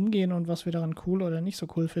Minigames umgehen und was wir daran cool oder nicht so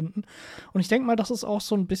cool finden. Und ich denke mal, das ist auch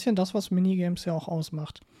so ein bisschen das, was Minigames ja auch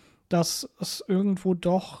ausmacht. Dass es irgendwo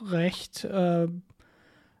doch recht,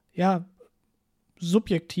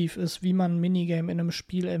 subjektiv ist, wie man ein Minigame in einem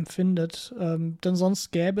Spiel empfindet. Denn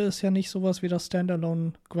sonst gäbe es ja nicht sowas wie das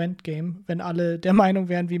Standalone Gwent Game, wenn alle der Meinung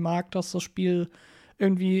wären wie Marc, dass das Spiel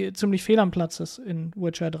irgendwie ziemlich fehl am Platz ist in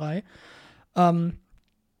Witcher 3. Und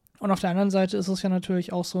auf der anderen Seite ist es ja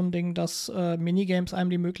natürlich auch so ein Ding, dass Minigames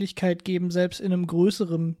einem die Möglichkeit geben, selbst in einem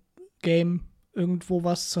größeren Game irgendwo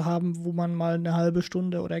was zu haben, wo man mal eine halbe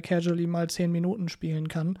Stunde oder casually mal 10 Minuten spielen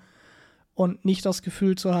kann. und nicht das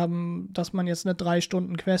Gefühl zu haben, dass man jetzt eine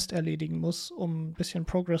 3-Stunden-Quest erledigen muss, um ein bisschen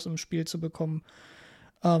Progress im Spiel zu bekommen.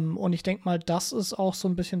 Und ich denke mal, das ist auch so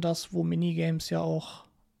ein bisschen das, wo Minigames ja auch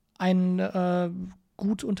einen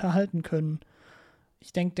gut unterhalten können.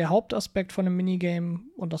 Ich denke, der Hauptaspekt von einem Minigame,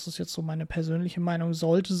 und das ist jetzt so meine persönliche Meinung,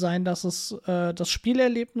 sollte sein, dass es das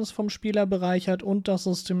Spielerlebnis vom Spieler bereichert und dass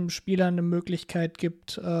es dem Spieler eine Möglichkeit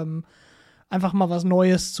gibt, einfach mal was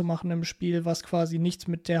Neues zu machen im Spiel, was quasi nichts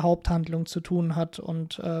mit der Haupthandlung zu tun hat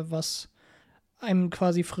und was einem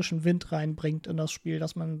quasi frischen Wind reinbringt in das Spiel,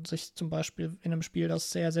 dass man sich zum Beispiel in einem Spiel, das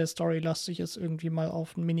sehr, sehr storylastig ist, irgendwie mal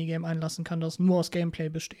auf ein Minigame einlassen kann, das nur aus Gameplay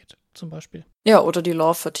besteht, zum Beispiel. Ja, oder die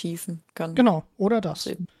Lore vertiefen kann. Genau, oder das.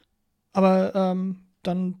 Eben. Aber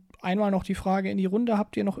dann einmal noch die Frage in die Runde,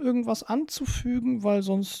 habt ihr noch irgendwas anzufügen? Weil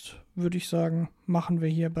sonst würde ich sagen, machen wir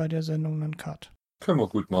hier bei der Sendung einen Cut. Können wir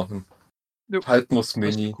gut machen. Jo. Halten wir's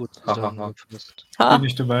Mini. Gut Hahaha. zusammengefasst. Bin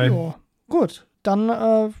ich dabei. Ja, gut. Dann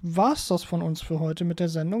war's das von uns für heute mit der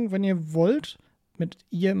Sendung. Wenn ihr wollt, mit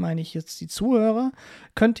ihr meine ich jetzt die Zuhörer,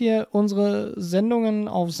 könnt ihr unsere Sendungen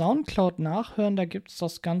auf Soundcloud nachhören. Da gibt es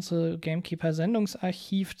das ganze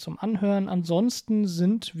GameKeeper-Sendungsarchiv zum Anhören. Ansonsten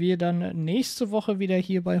sind wir dann nächste Woche wieder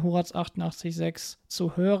hier bei Horaz 88.6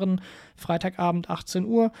 zu hören. Freitagabend 18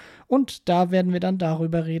 Uhr. Und da werden wir dann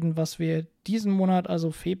darüber reden, was wir diesen Monat, also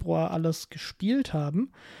Februar, alles gespielt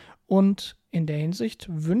haben. Und in der Hinsicht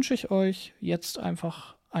wünsche ich euch jetzt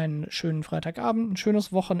einfach einen schönen Freitagabend, ein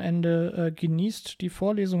schönes Wochenende, genießt die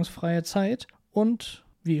vorlesungsfreie Zeit und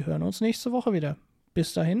wir hören uns nächste Woche wieder.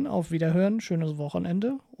 Bis dahin, auf Wiederhören, schönes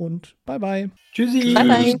Wochenende und bye bye. Tschüssi. Bye,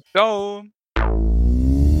 bye. Ciao.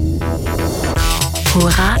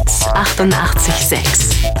 Horaz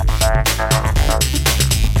 88.6